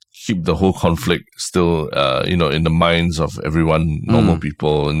 Keep the whole conflict still, in the minds of everyone, normal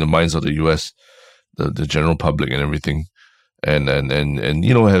people, in the minds of the US, the general public and everything. And there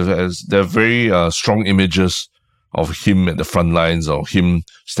are very strong images of him at the front lines, or him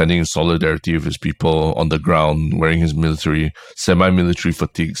standing in solidarity with his people on the ground, wearing his semi-military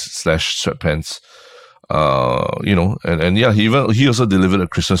fatigues / sweatpants. He also delivered a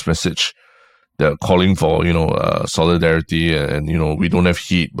Christmas message that calling for, solidarity and, we don't have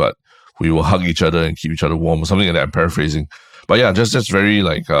heat, but we will hug each other and keep each other warm, or something like that. I'm paraphrasing. But yeah, just very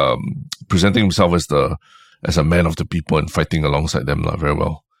like presenting himself as a man of the people and fighting alongside them very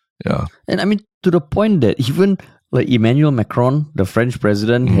well. Yeah. And I mean, to the point that even like Emmanuel Macron, the French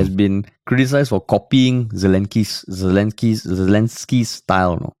president, has been criticized for copying Zelensky's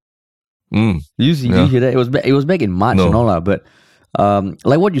style. No? Did you hear that? It was back in March and all that. But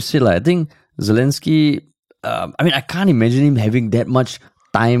like what you said, I think Zelensky, I can't imagine him having that much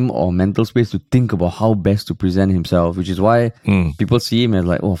time or mental space to think about how best to present himself, which is why people see him as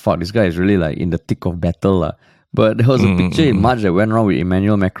like, oh fuck, this guy is really like in the thick of battle. But there was a picture in March that went around with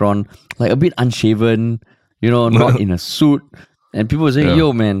Emmanuel Macron, like a bit unshaven, not in a suit. And people were saying,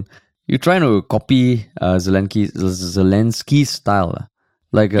 yo man, you're trying to copy Zelensky's style.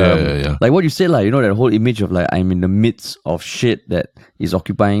 Like what you said, that whole image of like, I'm in the midst of shit that is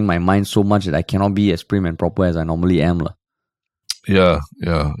occupying my mind so much that I cannot be as prim and proper as I normally am. Yeah.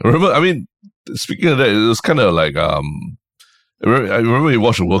 Remember, I mean, speaking of that, it was kind of like, I remember we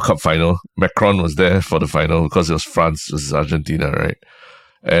watched the World Cup final. Macron was there for the final because it was France versus Argentina, right?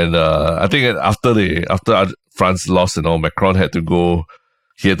 And I think after France lost and all, Macron had to go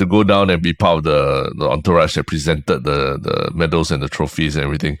down and be part of the entourage that presented the medals and the trophies and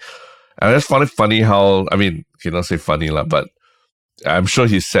everything. And I just found it funny how, I mean, cannot say funny, but I'm sure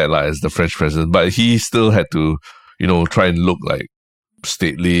he's sad as the French president, but he still had to, try and look like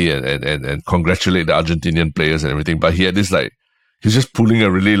stately and congratulate the Argentinian players and everything. But he had this he's just pulling a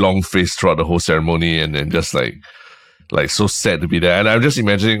really long face throughout the whole ceremony and just like so sad to be there. And I'm just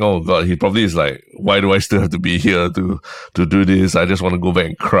imagining, oh God, he probably is like, why do I still have to be here to do this? I just want to go back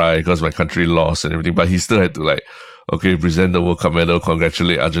and cry because my country lost and everything. But he still had to present the World Cup medal,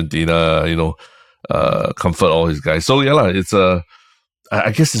 congratulate Argentina, comfort all his guys. So yeah, it's I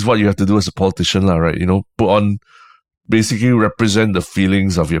guess it's what you have to do as a politician, right? Put on, basically represent the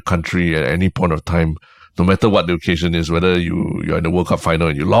feelings of your country at any point of time, no matter what the occasion is, whether you're in the World Cup final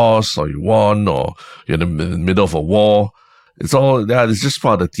and you lost, or you won, or you're in the middle of a war. It's all, it's just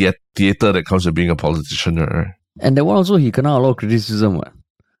part of the theater that comes with being a politician, right? And that one also, he cannot allow criticism.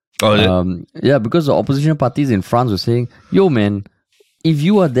 Oh, yeah, because the opposition parties in France were saying, yo man, if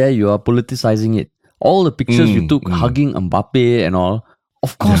you are there, you are politicizing it. All the pictures you took hugging Mbappe and all,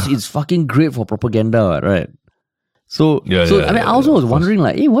 of course it's fucking great for propaganda, right? So, I also was wondering,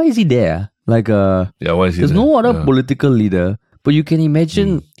 hey, why is he there? Why is he there's there? no other political leader, but you can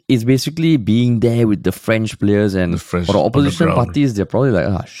imagine it's basically being there with the French players, and for the opposition parties, they're probably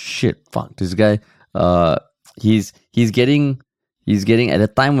like, shit, fuck, this guy, he's getting at a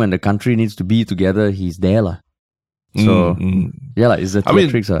time when the country needs to be together, he's there. So, it's the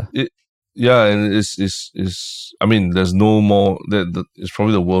theatrics. And it's I mean, there's no more, it's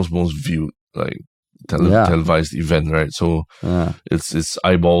probably the world's most viewed, televised event, right? So it's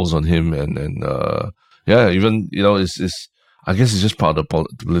eyeballs on him, and even it's I guess it's just part of the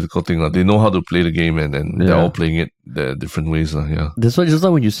political thing. They know how to play the game, and they're all playing it their different ways. That's why just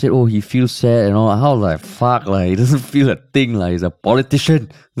like when you said, oh, he feels sad and all, how fuck, he doesn't feel a thing. He's a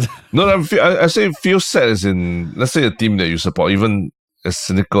politician. No, I say feel sad as in, let's say a team that you support, even as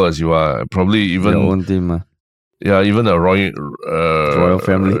cynical as you are, probably even your own team. even a Royal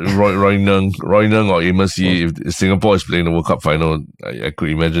family. Roy Nung or Amos Yee. If Singapore is playing the World Cup final, I could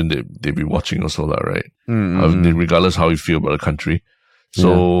imagine they'd be watching also, right? Regardless how you feel about the country.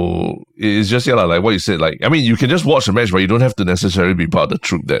 So it's just like what you said. Like, I mean, you can just watch the match, but you don't have to necessarily be part of the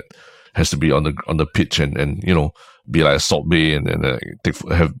troop that has to be on the pitch and be like a Salt Bay and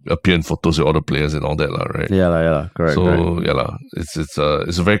appear in photos with all the players and all that, right? Yeah, correct. So it's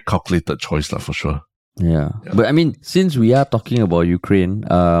a very calculated choice, for sure. Yeah. But I mean, since we are talking about Ukraine,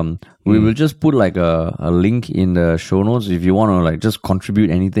 we will just put like a link in the show notes if you want to like just contribute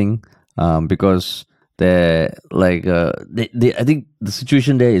anything, because they're like I think the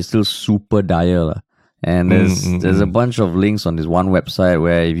situation there is still super dire, and there's a bunch of links on this one website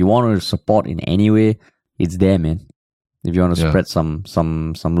where if you want to support in any way, it's there, man. If you want to spread some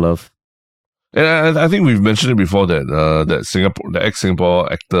love. And I think we've mentioned it before that the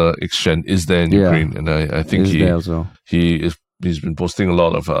ex-Singapore actor Ixchen is there in Ukraine, and I think he's been posting a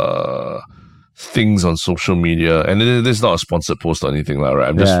lot of things on social media, and this is not a sponsored post or anything like that. Right?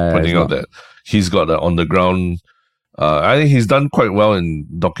 I'm just pointing out that he's got on the ground. I think he's done quite well in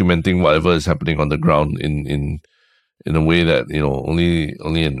documenting whatever is happening on the ground in a way that only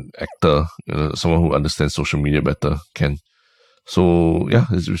an actor, someone who understands social media better can. So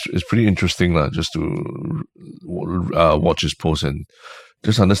it's pretty interesting just to watch his post and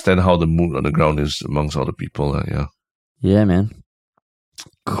just understand how the mood on the ground is amongst all the people. Yeah, man.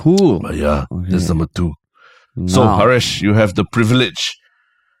 Cool. But that's number 2. Now, so Haresh, you have the privilege.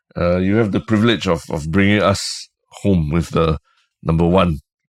 Of bringing us home with the number 1.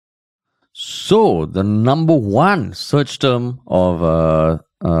 So the number 1 search term of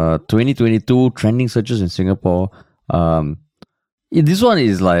 2022 trending searches in Singapore. This one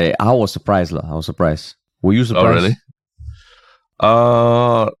is like, I was surprised. Were you surprised?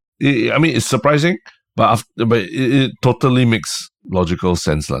 Oh, really? I mean, it's surprising, but it totally makes logical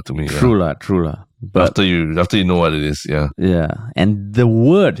sense to me. True lah. But after you know what it is, yeah. And the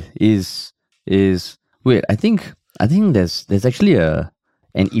word is wait. I think there's actually an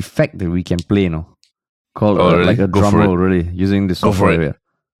effect that we can play, called really? Like a drum roll, really, using this software. Go for it.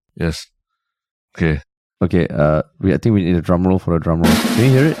 Yes. Okay. Okay, I think we need a drum roll for a drum roll. Can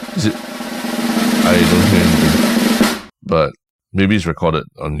you hear it? Is it? I don't hear anything. But maybe it's recorded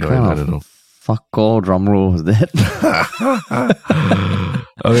on your end. I don't know. Fuck all drum roll was that?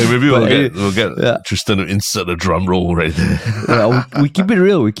 Okay, maybe we'll get Tristan to insert a drum roll right there. We keep it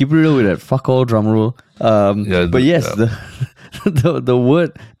real. We keep it real with that fuck all drum roll. But yes, the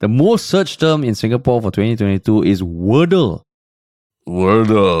word, the most searched term in Singapore for 2022 is Wordle.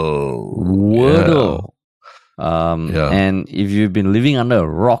 Wordle. And if you've been living under a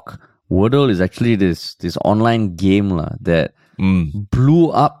rock, Wordle is actually this online game that blew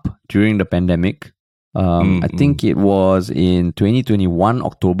up during the pandemic. I think it was in 2021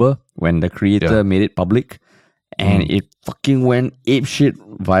 October when the creator made it public, and it fucking went apeshit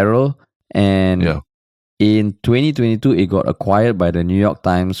viral. And in 2022, it got acquired by the New York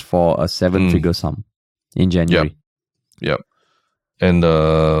Times for a 7-figure sum in January. Yep. And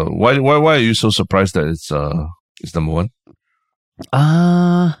why are you so surprised that it's number 1?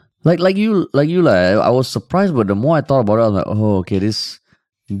 I was surprised, but the more I thought about it, I was like, oh, okay, this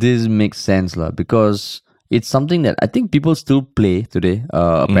makes sense because it's something that I think people still play today.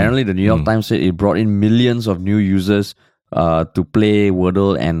 Apparently, the New York Times said it brought in millions of new users to play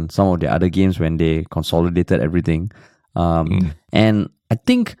Wordle and some of the other games when they consolidated everything. And I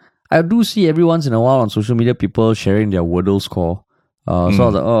think I do see every once in a while on social media people sharing their Wordle score. So I was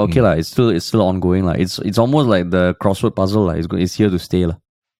like, oh, okay, it's still ongoing. It's almost like the crossword puzzle. It's here to stay.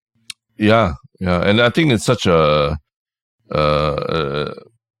 Yeah. And I think it's such a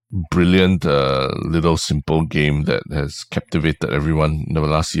brilliant little simple game that has captivated everyone in the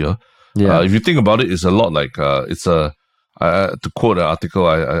last year. Yeah. If you think about it, it's a lot like to quote an article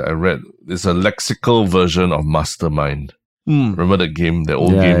I read, it's a lexical version of Mastermind. Remember the game, the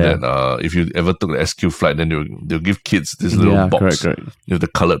old game that if you ever took the SQ flight, then they'll give kids this little box with the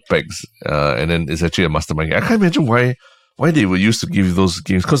colored pegs, and then it's actually a Mastermind game. I can't imagine why they were used to give those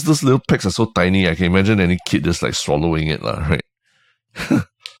games, because those little pegs are so tiny. I can imagine any kid just like swallowing it, right?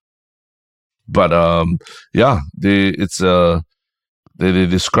 But they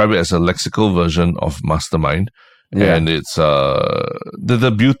describe it as a lexical version of Mastermind. Yeah. And it's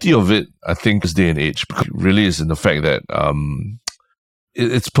the beauty of it, I think, this day and age really is in the fact that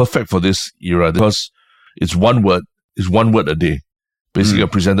it's perfect for this era because it's one word a day. Basically, you're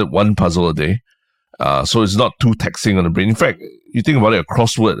presented one puzzle a day, so it's not too taxing on the brain. In fact, you think about it,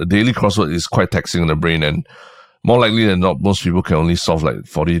 a daily crossword is quite taxing on the brain, and more likely than not, most people can only solve like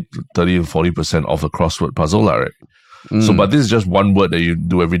 30 to 40% of the crossword puzzle, right? So, but this is just one word that you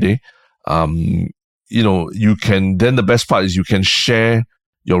do every day. You can, then the best part is you can share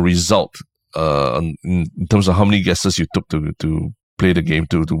your result in terms of how many guesses you took to play the game,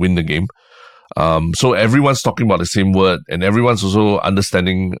 to win the game. So everyone's talking about the same word, and everyone's also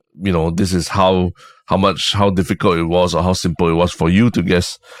understanding, this is how difficult it was or how simple it was for you to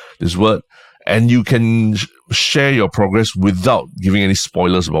guess this word. And you can share your progress without giving any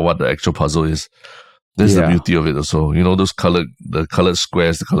spoilers about what the actual puzzle is. That's the beauty of it also. Those the colored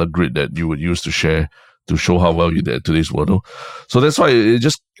squares, the colored grid that you would use to share, to show how well you did at today's Wordle. So that's why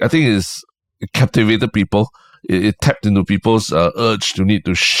I think it captivated people. It tapped into people's urge to need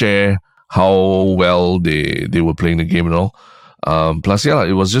to share how well they were playing the game and all. Plus,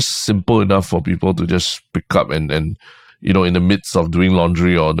 it was just simple enough for people to just pick up and in the midst of doing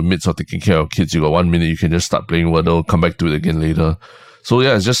laundry or the midst of taking care of kids, you got 1 minute, you can just start playing Wordle, come back to it again later. So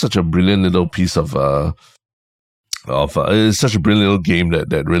it's just such a brilliant little piece of it's such a brilliant little game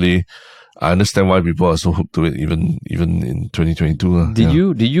that really, I understand why people are so hooked to it, even in 2022. Did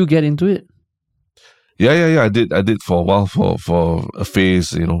you get into it? Yeah. I did for a while, for a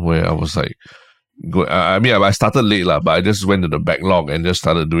phase, where I was like, I started late but I just went to the backlog and just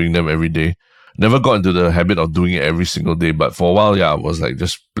started doing them every day. Never got into the habit of doing it every single day, but for a while, I was like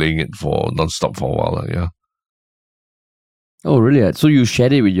just playing it for non-stop for a while, yeah. Oh, really? So you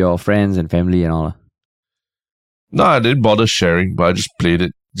shared it with your friends and family and all? No, I didn't bother sharing, but I just played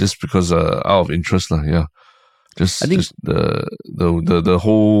it just because out of interest, yeah. I think the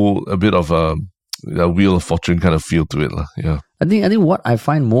whole a bit of a Wheel of Fortune kind of feel to it, yeah. I think what I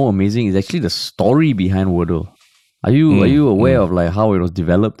find more amazing is actually the story behind Wordle. Are you aware of like how it was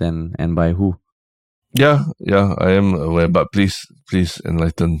developed and by who? Yeah, I am aware, but please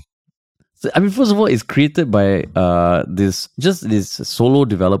enlighten. So, first of all, it's created by this solo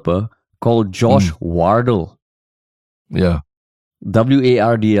developer called Josh Wardle. Yeah.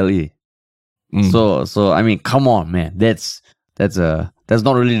 Wardle. So come on, man. That's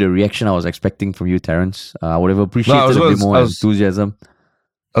not really the reaction I was expecting from you, Terence. I would have appreciated a bit more enthusiasm.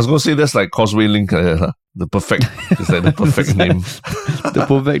 I was going to say that's like Causeway Link, the perfect name. The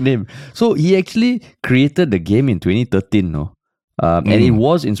perfect name. So he actually created the game in 2013, no? And it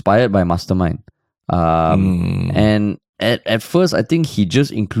was inspired by Mastermind. And at first, I think he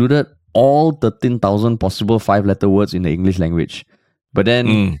just included all 13,000 possible 5-letter words in the English language. But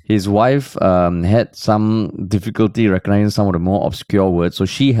then his wife had some difficulty recognizing some of the more obscure words, so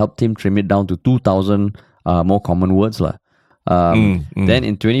she helped him trim it down to 2,000 more common words. Then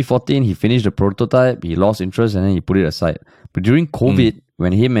in 2014, he finished the prototype, he lost interest, and then he put it aside. But during COVID,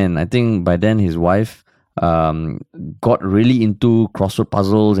 when him and I think by then his wife got really into crossword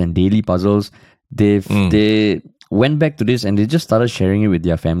puzzles and daily puzzles, they went back to this and they just started sharing it with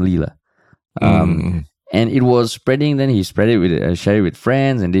their family. And it was spreading. Then he shared it with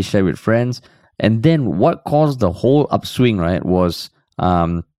friends, and they shared with friends. And then what caused the whole upswing, right, was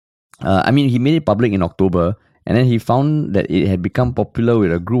he made it public in October, and then he found that it had become popular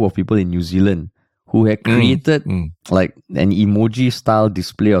with a group of people in New Zealand who had created like an emoji style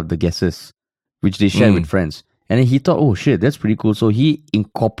display of the guesses, which they shared with friends. And then he thought, oh shit, that's pretty cool. So he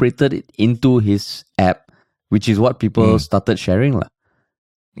incorporated it into his app, which is what people started sharing.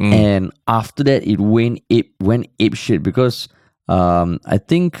 And after that, it went ape shit because I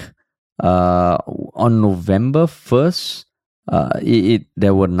think on November 1st,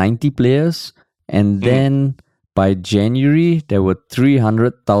 there were 90 players, and then by January there were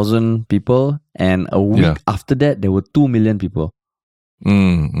 300,000 people, and a week after that there were 2 million people.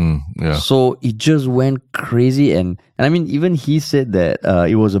 Yeah. So it just went crazy, and even he said that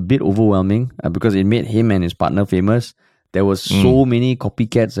it was a bit overwhelming because it made him and his partner famous. There were so many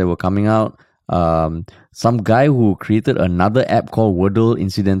copycats that were coming out. Some guy who created another app called Wordle,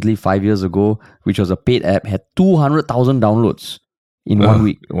 incidentally, 5 years ago, which was a paid app, had 200,000 downloads in 1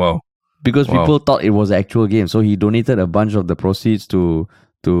 week. Wow. Because people thought it was an actual game. So he donated a bunch of the proceeds to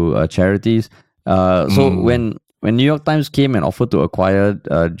charities. So when New York Times came and offered to acquire,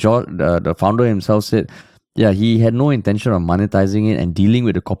 George, the founder himself said, he had no intention of monetizing it, and dealing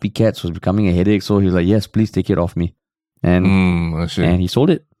with the copycats was becoming a headache. So he was like, yes, please take it off me. And he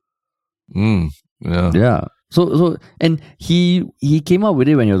sold it. Yeah. So and he came up with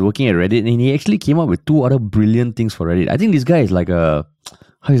it when he was working at Reddit, and he actually came up with 2 other brilliant things for Reddit. I think this guy is like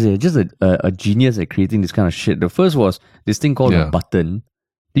just a genius at creating this kind of shit. The first was this thing called a button.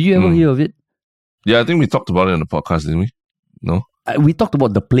 Did you ever hear of it? Yeah, I think we talked about it on the podcast, didn't we? No? We talked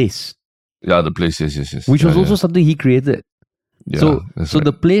about the place. Yeah, the place, yes. Which was also something he created. So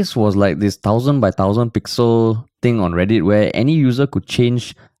the place was like this 1,000 by 1,000 pixel thing on Reddit where any user could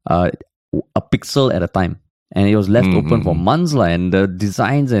change a pixel at a time. And it was left open for months, and the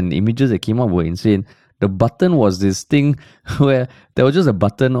designs and images that came up were insane. The button was this thing where there was just a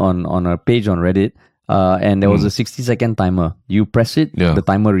button on a page on Reddit, and there was a 60-second timer. You press it, the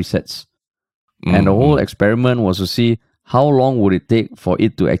timer resets. And the whole experiment was to see how long would it take for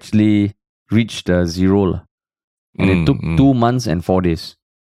it to actually reach the zero. And it took 2 months and 4 days.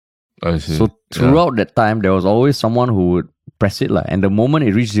 I see. So throughout that time, there was always someone who would press it. And the moment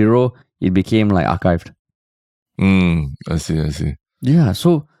it reached zero, it became like archived. I see. Yeah,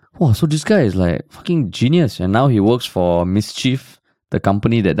 so this guy is like fucking genius. And now he works for Mischief, the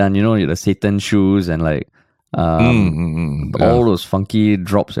company that done, the Satan shoes and like all those funky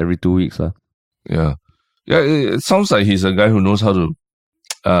drops every 2 weeks. Yeah. It sounds like he's a guy who knows how to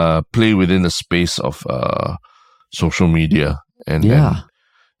play within the space of social media and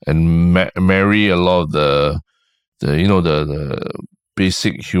marry a lot of the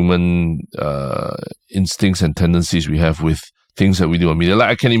basic human instincts and tendencies we have with things that we do on media. Like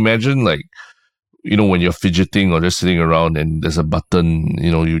I can imagine, like, when you're fidgeting or just sitting around and there's a button,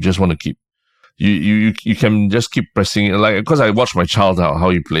 you just want to keep. You can just keep pressing it, like, because I watch my child how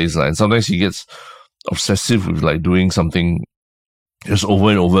he plays, and sometimes he gets obsessive with like doing something just over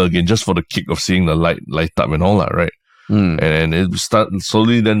and over again just for the kick of seeing the light up and all that, right? And it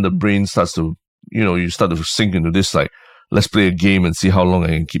slowly, then the brain starts to, you start to sink into this like, let's play a game and see how long I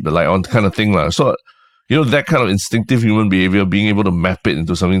can keep the light on kind of thing. So, that kind of instinctive human behavior, being able to map it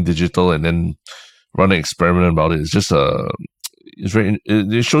into something digital and then run an experiment about it, it's just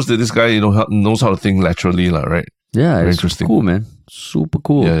it shows that this guy, knows how to think laterally, right? Yeah, very interesting. Cool, man. Super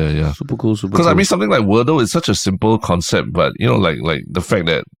cool. Yeah. Super cool. Because I mean, something like Wordle is such a simple concept, but like the fact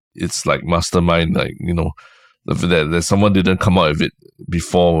that it's like mastermind, like that someone didn't come out of it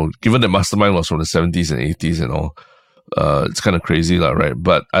before. Given that mastermind was from the 70s and 80s and all, it's kind of crazy, right?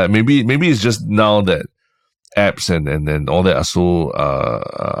 But maybe it's just now that apps and all that are so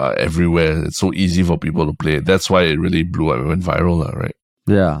everywhere. It's so easy for people to play. That's why it really blew up and went viral, right?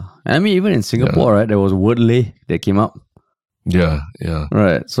 Yeah. I mean, even in Singapore, right, there was Wordley that came up. Yeah.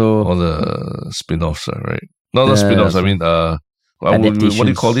 Right. So all the spin-offs, right? Not the spin-offs. I mean, what do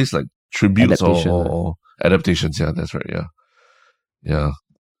you call these? Like tributes or adaptations? Yeah, that's right. Yeah.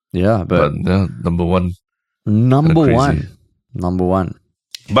 But number one. But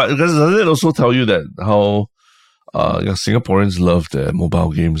does it also tell you that how Singaporeans love their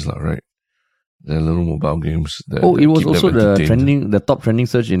mobile games, right? Their little mobile games. It was also the top trending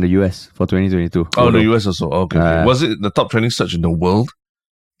search in the US for 2022. Oh, the US also. Okay. Was it the top trending search in the world?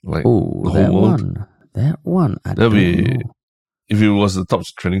 Like the whole world? That one. That'd be if it was the top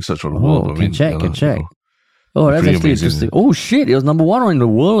trending search for the world. Can check. Oh, that's actually interesting. Oh shit! It was number 1 in the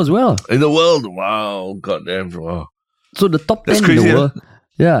world as well. In the world, wow, goddamn, wow. So the top 10 in the world.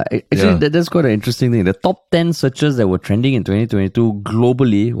 Yeah, actually, that's quite an interesting thing. The top 10 searches that were trending in 2022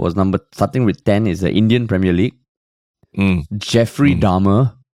 globally was starting with 10 is the Indian Premier League, Jeffrey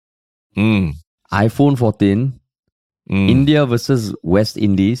Dahmer, iPhone 14, India versus West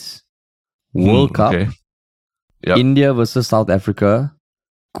Indies, World Cup, India versus South Africa,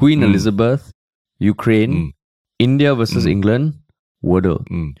 Queen Elizabeth, Ukraine, India versus England, Wordle.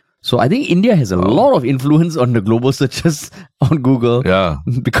 So I think India has a lot of influence on the global searches on Google. Yeah.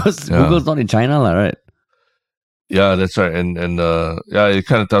 Because Google's not in China, right? Yeah, that's right. And it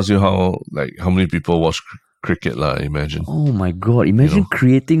kind of tells you how many people watch cricket, I imagine. Oh my God. Imagine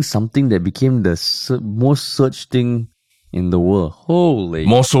creating something that became the most searched thing in the world. Holy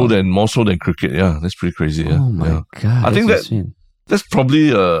More so than cricket. Yeah, that's pretty crazy. Yeah. Oh my God. I think that's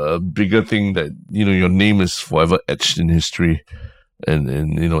probably a bigger thing that, your name is forever etched in history. And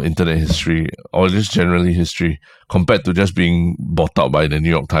internet history, or just generally history, compared to just being bought out by the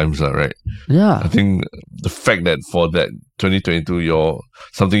New York Times, right? Yeah. I think the fact that for that 2022,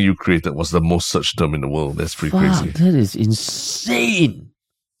 something you created was the most searched term in the world. That's pretty crazy. That is insane.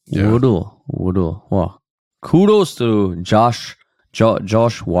 Yeah. Wordle. Wow. Kudos to Josh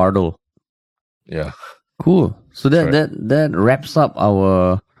Wardle. Yeah. Cool. So that wraps up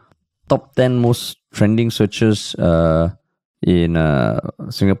our top 10 most trending searches in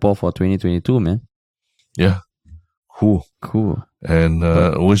Singapore for 2022, man. Yeah. Cool. And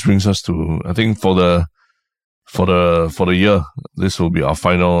always brings us to, I think for the year, this will be our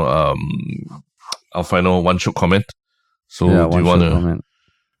final one-shot comment. So do you want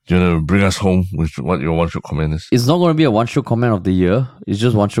to bring us home with what your one-shot comment is? It's not going to be a one-shot comment of the year. It's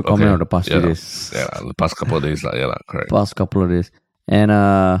just one-shot comment of the past few days. Yeah, the past couple of days. Correct. Past couple of days. And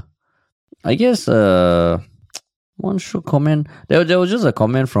I guess... one should comment. There was just a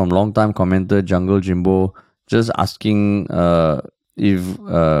comment from long-time commenter Jungle Jimbo just asking if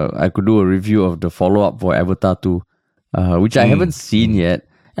I could do a review of the follow-up for Avatar 2, which I haven't seen yet.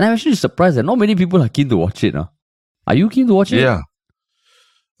 And I'm actually surprised that not many people are keen to watch it. Are you keen to watch it? Yeah.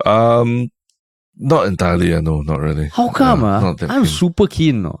 Not entirely, no, not really. How come? Not that I'm keen. super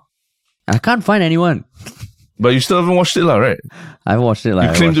keen. I can't find anyone. But you still haven't watched it, right? I haven't watched it.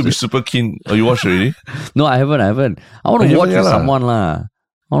 You claim to be super keen. Oh, you watched already? No, I haven't. I want to watch with someone. I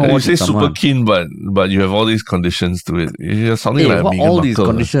want to You watch say with super someone. keen, but you have all these conditions to it. You're sounding like What Meghan all Markle. these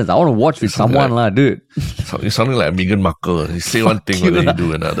conditions? I want to watch with sound someone, dude. You're sounding like Meghan Markle. You say one thing, you, but then you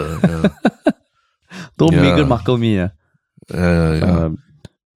do another. Yeah. Don't Yeah. Meghan Markle me. Yeah.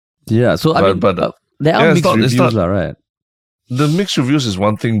 Yeah, so I mean, But there are yeah, mixed reviews, not- right? The mixed reviews is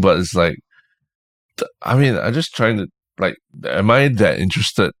one thing, but it's like, I mean, I'm just trying to, like, am I that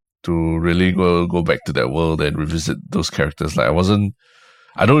interested to really go back to that world and revisit those characters? Like,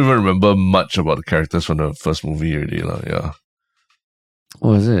 I don't even remember much about the characters from the first movie already. Yeah. What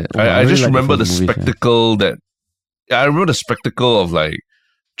was it? I really just like remember the first movie, spectacle I remember the spectacle of like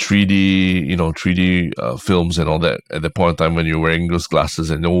 3D films and all that at the point in time when you're wearing those glasses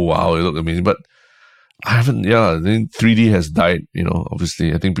and oh wow, it looked amazing. But I think 3D has died,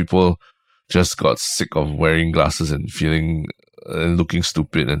 obviously. I think people just got sick of wearing glasses and feeling looking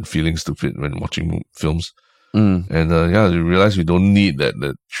stupid and feeling stupid when watching films. Mm. And you realize we don't need that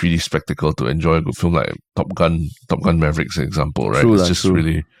 3D spectacle to enjoy a good film like Top Gun Maverick's an example, right? True, it's that's just true.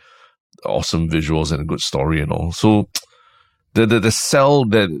 really awesome visuals and a good story and all. So the sell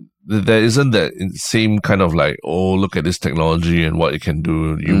that there isn't that same kind of like, oh, look at this technology and what it can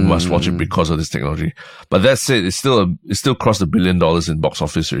do. You must watch it because of this technology. But that said, it's still crossed $1 billion in box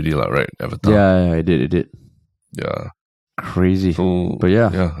office already, like, right? Avatar. Yeah, it did. Yeah. Crazy. So But yeah.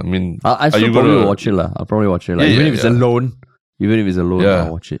 yeah. I mean, I are still you probably gonna- watch it. I'll probably watch it. Yeah, Even yeah, if it's yeah. alone. Yeah.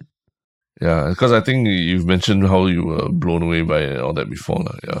 I'll watch it. yeah, because I think you've mentioned how you were blown away by all that before,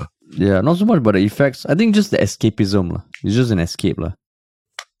 yeah. Yeah, not so much about the effects. I think just the escapism. It's just an escape.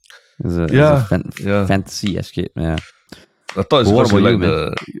 It's a Yeah. fantasy escape. Yeah. I thought it's But what because you about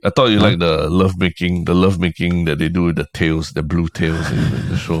like you, I thought you like the lovemaking that they do with the tails, the blue tails in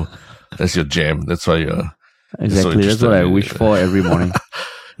the show. That's your jam. That's why you're Exactly. That's what I interested in wish it. for every morning.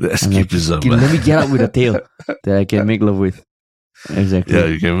 the I'm like, escapism. "Okay, let me get up with a tail that I can make love with. Exactly. Yeah,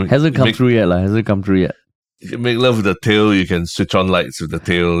 you can Hasn't come make, through yet. Hasn't come through yet. You can make love with the tail. You can switch on lights with the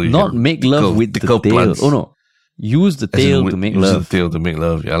tail. You Not can make love with the tickle tail. plants. Oh no. Use the As in tail with- to make use love. the tail to make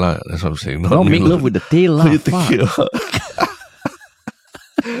love. Yeah, lah. That's what I'm saying. Not make love with the tail. What lah. you Fuck. thinking about?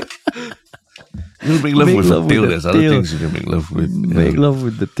 You can make love Make with love the tail. with the There's other tail. things you can make love with. Make love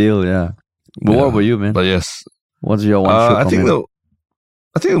with the tail, yeah. But Yeah. what about you, man? But yes, What's your one show I think comment?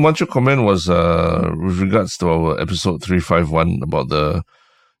 the one show comment was with regards to our episode 351 about the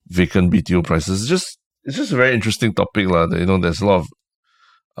vacant BTO prices. It's just a very interesting topic, lah. There's a lot of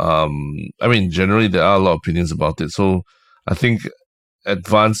generally there are a lot of opinions about it. So I think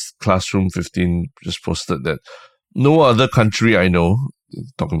Advanced Classroom 15 just posted that no other country I know,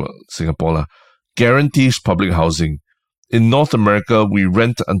 talking about Singapore, lah, guarantees public housing. In North America, we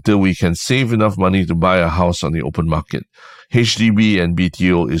rent until we can save enough money to buy a house on the open market. HDB and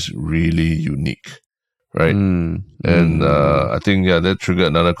BTO is really unique, right? Mm, And I think that triggered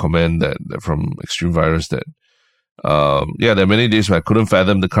another comment that from Extreme Virus that there are many days where I couldn't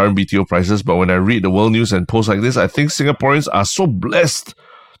fathom the current BTO prices, but when I read the world news and posts like this, I think Singaporeans are so blessed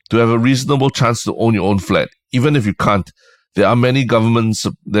to have a reasonable chance to own your own flat. Even if you can't,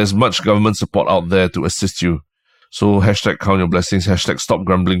 there's much government support out there to assist you. So hashtag count your blessings, hashtag stop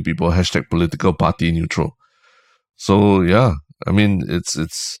grumbling people, hashtag political party neutral. So yeah, I mean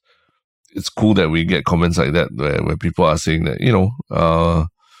it's cool that we get comments like that where people are saying that,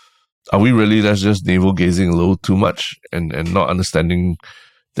 are we really just navel gazing a little too much and not understanding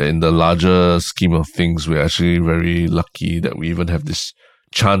that in the larger scheme of things, we're actually very lucky that we even have this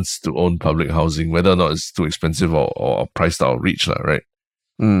chance to own public housing, whether or not it's too expensive or priced out of reach, right?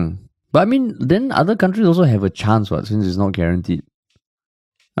 mm. But I mean, then other countries also have a chance, since it's not guaranteed.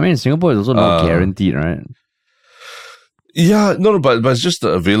 I mean, Singapore is also not guaranteed, right? Yeah, no, but it's just the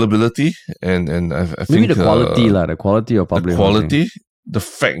availability and I think Maybe the quality, the quality of public the quality, the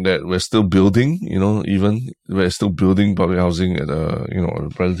fact that we're still building, even we're still building public housing at a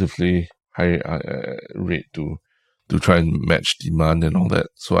relatively high rate to try and match demand and all that.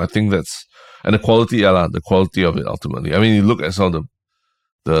 So I think that's, and the quality, the quality of it ultimately. I mean, you look at some of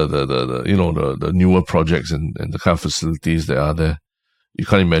the newer projects and the kind of facilities that are there. You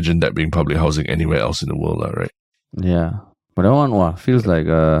can't imagine that being public housing anywhere else in the world, right? Yeah. But that one, feels like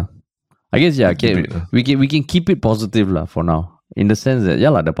I guess we can keep it positive lah for now. In the sense that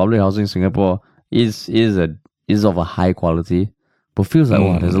the public housing in Singapore is of a high quality, but feels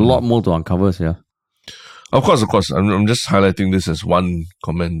like there's a lot more to uncover here. Of course. I'm just highlighting this as one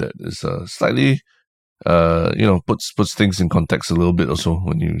comment that is slightly, puts things in context a little bit also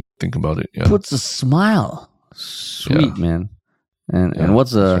when you think about it. Yeah. Puts a smile. Sweet, man. And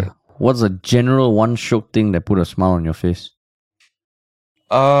what's a general one shiok thing that put a smile on your face?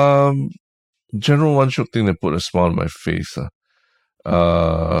 General one shiok thing that put a smile on my face.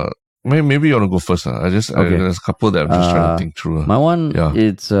 Maybe you want to go first. There's a couple that I'm just trying to think through. My one,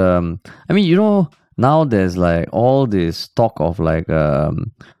 it's now there's like all this talk of like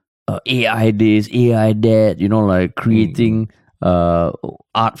AI this, AI that, like creating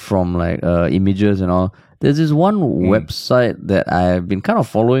art from like images and all. There's this one website that I've been kind of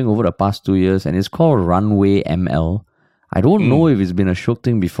following over the past 2 years, and it's called Runway ML. I don't know if it's been a shiok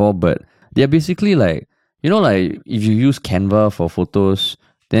thing before, but they're basically like, like if you use Canva for photos,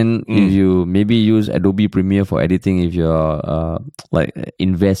 then if you maybe use Adobe Premiere for editing, if you're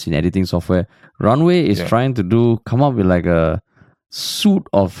invest in editing software, Runway is trying to come up with like a suite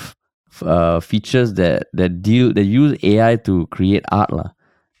of features that use AI to create art lah.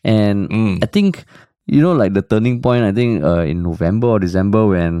 And I think like the turning point, I think in November or December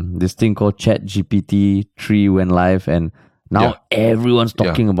when this thing called ChatGPT 3 went live, and now everyone's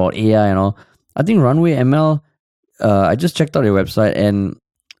talking about AI and all. I think Runway ML, I just checked out their website, and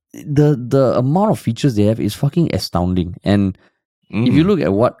the amount of features they have is fucking astounding. And if you look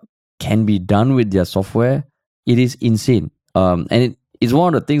at what can be done with their software, it is insane. And it is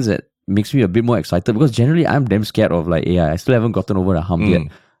one of the things that makes me a bit more excited, because generally I'm damn scared of like AI. I still haven't gotten over the hump yet.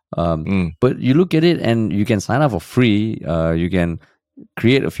 But you look at it and you can sign up for free. You can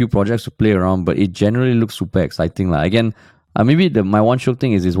create a few projects to play around, but it generally looks super exciting. Like again, maybe my one shiok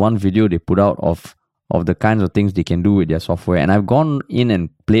thing is this one video they put out of the kinds of things they can do with their software, and I've gone in and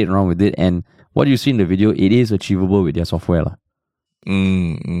played around with it, and what you see in the video, it is achievable with their software lah.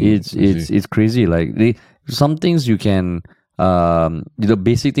 It's crazy. Like some things you can the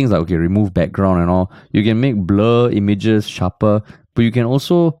basic things like remove background and all. You can make blur images sharper, but you can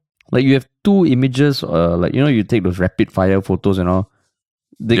also like you have two images you take those rapid fire photos and all.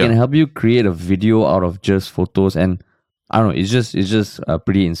 They can help you create a video out of just photos, and I don't know, it's just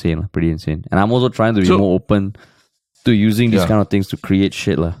pretty insane. And I'm also trying to be more open to using these kind of things to create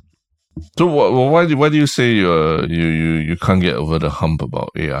shit lah. So why do you say you can't get over the hump about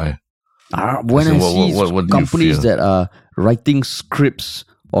AI? When I see companies that are writing scripts,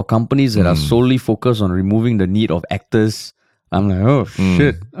 or companies that are solely focused on removing the need of actors, I'm like, oh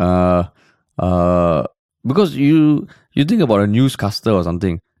shit. Because you think about a newscaster or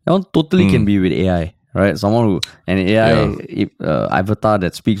something, that one totally can be with AI, right? An AI avatar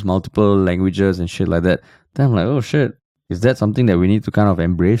that speaks multiple languages and shit like that. Then I'm like, oh shit, is that something that we need to kind of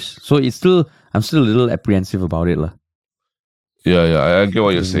embrace? So I'm still a little apprehensive about it lah. I get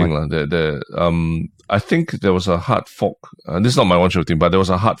what you're saying lah. I think there was a hard fork. This is not my one shiok thing, but there was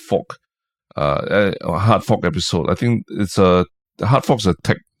a hard fork. A hard fork episode. I think it's Hard Fork's a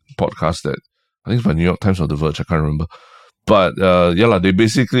tech podcast that I think it's by New York Times or The Verge. I can't remember. But they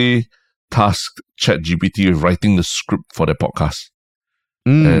basically tasked ChatGPT with writing the script for their podcast,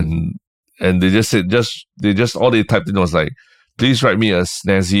 and they just said all they typed in was like, please write me a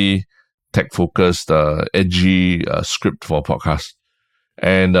snazzy, tech-focused, edgy script for a podcast.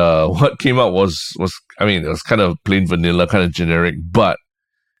 And what came out was it was kind of plain vanilla, kind of generic, but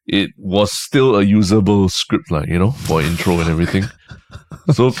it was still a usable script, for intro and everything.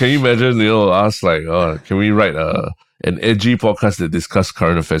 So can you imagine, us like, can we write an edgy podcast that discusses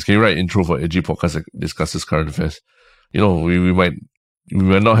current affairs? Can you write intro for edgy podcast that discusses current affairs? We might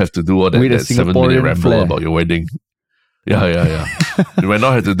not have to do all that 7-minute ramble about your wedding. Yeah. You might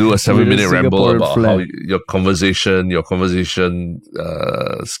not have to do a 7-minute ramble about how your conversation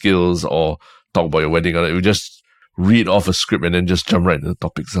skills, or talk about your wedding. You just read off a script and then just jump right into the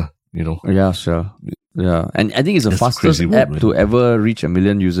topics. Yeah, sure. Yeah, and I think it's the fastest app to ever reach 1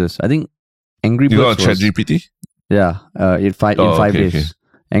 million users. I think Angry Birds. You got ChatGPT? Yeah, in 5 days. Okay.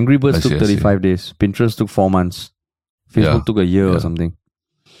 Angry Birds took 35 days. Pinterest took 4 months. Facebook took a year or something.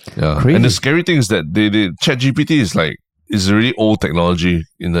 Yeah, crazy. And the scary thing is that they ChatGPT is already old technology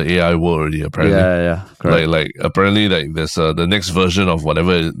in the AI world already, apparently. Yeah, correct. Like apparently, like there's the next version of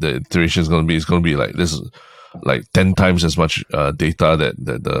whatever the iteration is going to be like this, like 10 times as much data that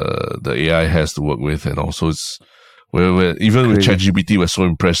the AI has to work with, and also it's we're even with ChatGPT we're so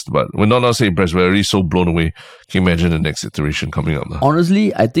impressed, but we're not say impressed, we're already so blown away. Can you imagine the next iteration coming up?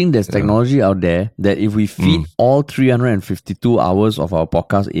 Honestly, I think there's technology out there that if we feed all 352 hours of our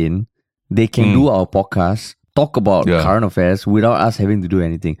podcast in, they can do our podcast, talk about current affairs without us having to do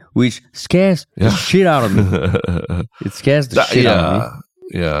anything, which scares the shit out of me. It scares the shit out of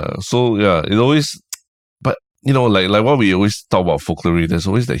me. Yeah. So it always, but like what we always talk about folklore, there's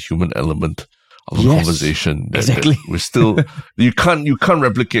always that human element of the conversation. Exactly. That we're still you can't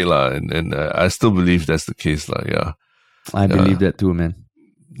replicate and I still believe that's the case Yeah. I believe that too, man.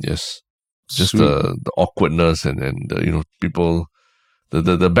 Yes. Just the awkwardness and people.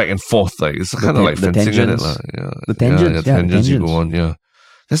 The back and forth, like it's kind of like fencing in it, The tangents, tangents you go on,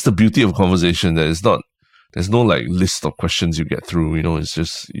 That's the beauty of conversation. That it's not, there's no like list of questions you get through. It's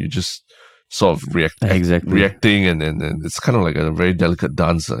just you just sort of reacting, and it's kind of like a very delicate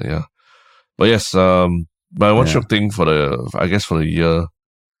dance, But yes, but one short thing for the year,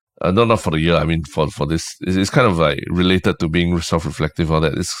 not for the year. I mean for this, it's kind of like related to being self-reflective. All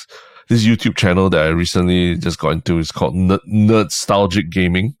that. This YouTube channel that I recently just got into is called Nerdstalgic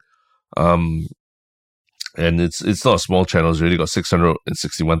Gaming. And it's not a small channel. It's really got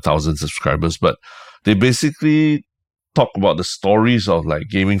 661,000 subscribers, but they basically talk about the stories of like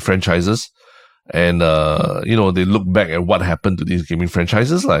gaming franchises. And, they look back at what happened to these gaming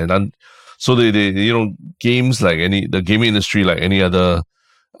franchises. So they games like the gaming industry, like any other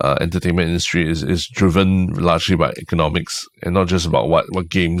entertainment industry is driven largely by economics and not just about what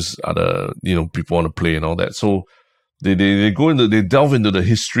games other people want to play and all that. So they delve into the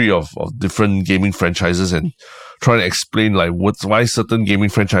history of different gaming franchises and try to explain like why certain gaming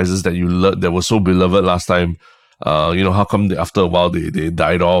franchises that you learned that were so beloved last time, how come after a while they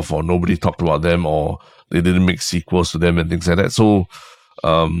died off, or nobody talked about them, or they didn't make sequels to them and things like that. So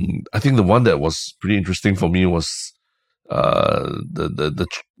I think the one that was pretty interesting for me was the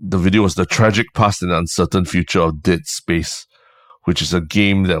video was The Tragic Past and Uncertain Future of Dead Space, which is a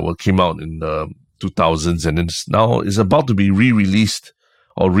game that came out in the 2000s and is about to be re-released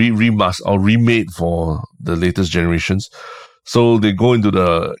or remastered or remade for the latest generations. So they go into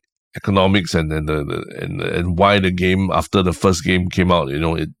the economics and why the game, after the first game came out,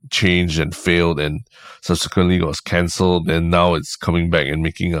 it changed and failed and subsequently was cancelled, and now it's coming back and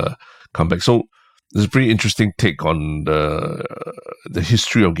making a comeback. So there's a pretty interesting take on the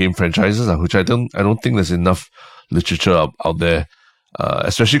history of game franchises, which I don't think there's enough literature out there,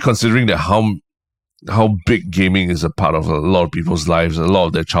 especially considering that how big gaming is a part of a lot of people's lives, a lot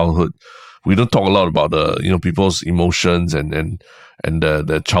of their childhood. We don't talk a lot about people's emotions and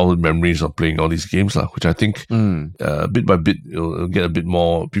the childhood memories of playing all these games, which I think bit by bit it'll get a bit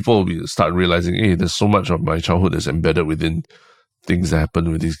more. People will start realizing, hey, there's so much of my childhood that's embedded within things that happen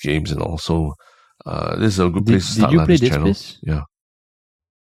with these games and all. So this is a good place to start. Did you play this channel. Space? Yeah.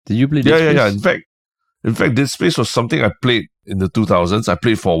 Did you play Dead Space? Yeah. In fact, Dead Space was something I played in the 2000s. I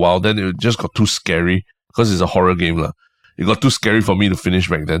played for a while, then it just got too scary because it's a horror game. It got too scary for me to finish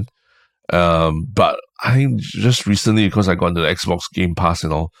back then. But I think just recently, because I got into the Xbox Game Pass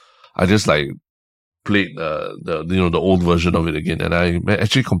and all, I just like played the old version of it again, and I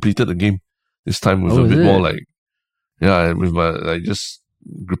actually completed the game this time with a bit more like, with my like just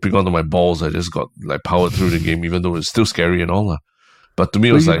gripping onto my balls. I just got like powered through the game, even though it's still scary and all. But to me,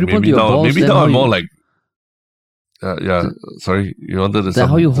 it was like maybe now I'm more like, sorry, you wanted to.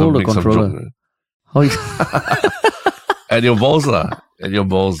 How you hold a controller? How you at your balls at your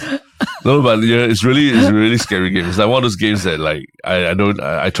balls. No, but it's really scary game. It's like one of those games that like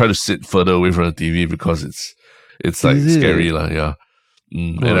I try to sit further away from the TV because it's like scary yeah.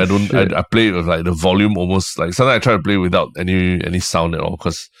 And I play it with like the volume almost like sometimes I try to play without any sound at all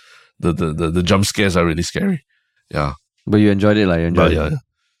because the jump scares are really scary. Yeah. But you enjoyed it, like you enjoyed it.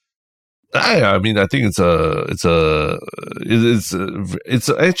 I mean, I think it's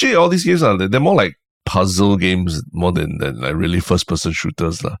actually all these games they're more like puzzle games more than like really first person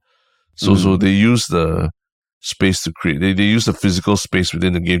shooters So they use the space to create. They use the physical space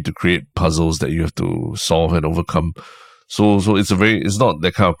within the game to create puzzles that you have to solve and overcome. So it's not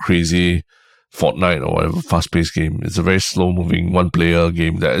that kind of crazy Fortnite or whatever fast paced game. It's a very slow moving one player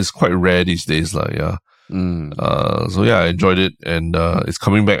game that is quite rare these days. I enjoyed it, and it's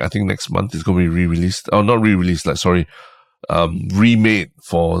coming back. I think next month it's going to be re-released. Oh, not re-released. Remade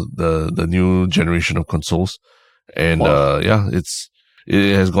for the new generation of consoles, and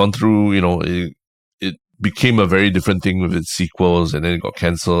it has gone through. It became a very different thing with its sequels, and then it got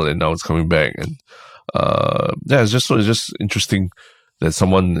cancelled, and now it's coming back. And it's just interesting that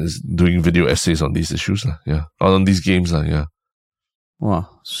someone is doing video essays on these issues. On these games. Wow,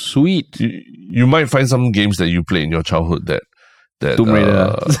 sweet. You might find some games that you played in your childhood that Tomb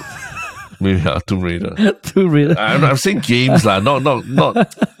Raider. Maybe Tomb Raider. Tomb Raider. I'm saying games lah, not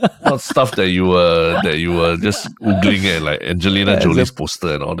stuff that you were just googling at like Angelina Jolie's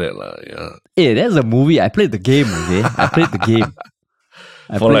poster and all that lah. Yeah. Hey, that's a movie. I played the game. Okay, I played the game.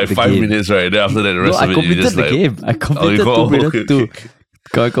 For like 5 minutes, right? Then after that, the rest of it, you just the game. I completed Tomb Raider 2.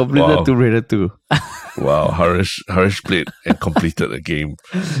 I completed Tomb Raider 2. Wow, Harish played and completed the game.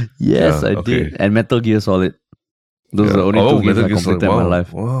 Yes, I did. And Metal Gear Solid. Those are the only two games I completed in my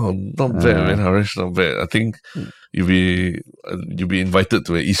life. Wow, not bad, man, Harish, not bad. I think you'll be invited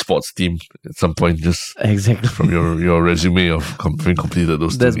to an esports team at some point, just exactly from your resume of having completed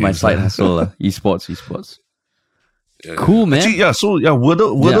those. That's my side hustle, esports. Yeah. Cool, man. Actually,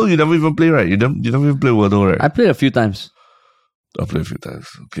 Wordle, you never even play, right? You never even play Wordle, right? I played a few times. I played a few times.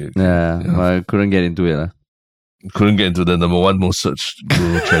 Okay. Yeah, I couldn't get into it. Couldn't get into the number one most searched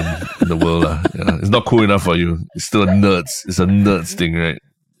Google trend in the world. Yeah. It's not cool enough for you. It's still It's a nerds thing, right?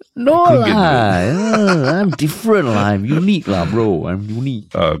 No lah. I'm different lah. I'm unique lah, bro. I'm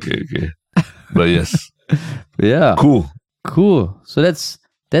unique. Okay. But yes. Yeah. Cool. So that's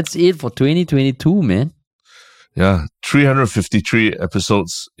it for 2022, man. Yeah. 353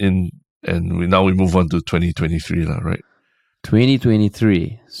 episodes in, and now we move on to 2023 lah, right?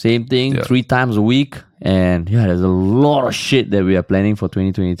 2023. Same thing, 3 times a week. And there's a lot of shit that we are planning for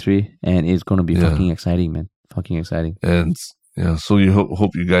 2023. And it's going to be fucking exciting, man. Fucking exciting. And so you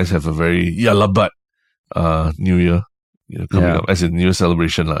hope you guys have a very Yalabat New Year coming up. As in New Year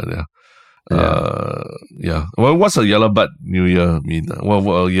celebration lah. Well, what's a Yalabat New Year mean? What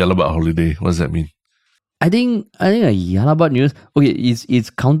a Yalabat holiday? What does that mean? I think a Yalabat New Year's, it's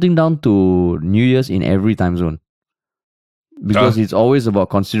counting down to New Year's in every time zone. Because it's always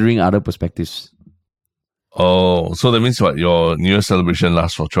about considering other perspectives. Oh, so that means what? Your New Year celebration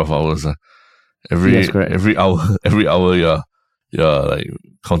lasts for 12 hours. Every hour you're like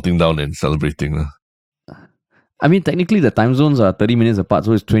counting down and celebrating. I mean, technically the time zones are 30 minutes apart,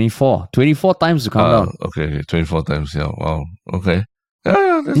 so it's 24. 24 times to count down. Okay, 24 times, yeah. Wow. Okay.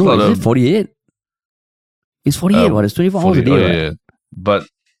 Yeah, that's no, is it 48? It's 48, it's 24 hours a day, right? Yeah. But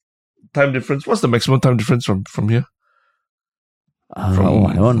time difference, what's the maximum time difference from here?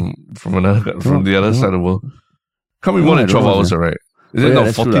 From the other side of the world. Can't be more than 12 hours, right? Is it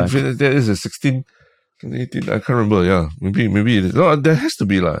not 14? There is a 16, 18. I can't remember. Yeah, maybe it is. No, there has to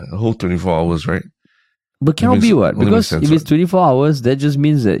be like a whole 24 hours, right? But cannot be what? Because if it's 24 hours, that just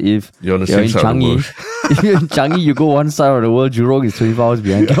means that if you're in Changi, if you're in Changi, you go one side of the world, Jurong is 24 hours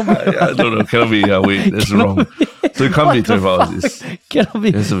behind. No, cannot be. Wait, that's wrong. So it can't be 24 hours. Cannot be.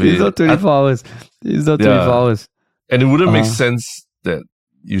 It's not 24 hours. It's not 24 hours. And it wouldn't make sense that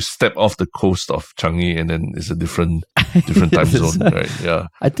you step off the coast of Changi and then it's a different time zone, right? Yeah.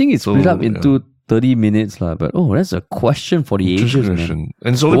 I think it's split up into 30 minutes, but that's a question for the Asians, man.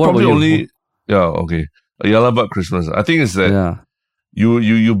 And so probably only a Yalabat Christmas. I think it's that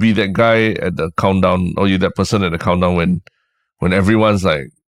you be that guy at the countdown, or you that person at the countdown when everyone's like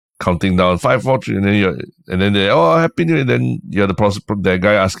counting down 5, 4, 3, and then they Happy New Year. Then you're that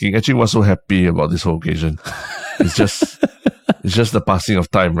guy asking, actually, what's so happy about this whole occasion? It's just the passing of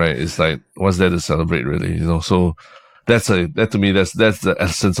time, right? It's like, what's there to celebrate, really? So that to me, that's the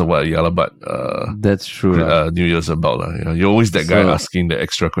essence of what Yalabat that's true. New Year's about. You're always that guy asking the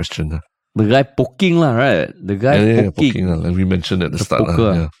extra question. The guy poking, right? The guy poking. Like we mentioned at the start.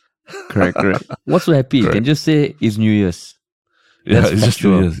 Correct. What's so happy? You can just say it's New Year's. That's it's just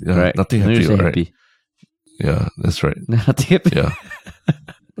 2 years. Yeah, right. Nothing happy, right? Happy. Yeah, that's right. Nothing happy. Yeah.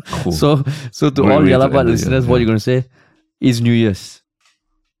 Cool. So to all Yalabat listeners, what are you going to say? It's New Year's.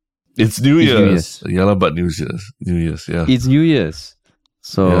 It's New Year's. Yalabat New Year's. Yeah. It's New Year's.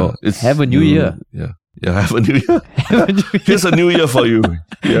 So have a new year. Yeah. Have a new year. Here's a new year for you.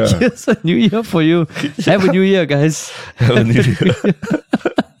 Yeah. Here's a new year for you. Have a new year, guys. Have a new year.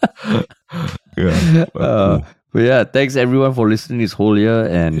 Cool. But thanks everyone for listening this whole year,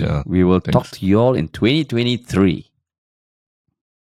 and we will talk to you all in 2023.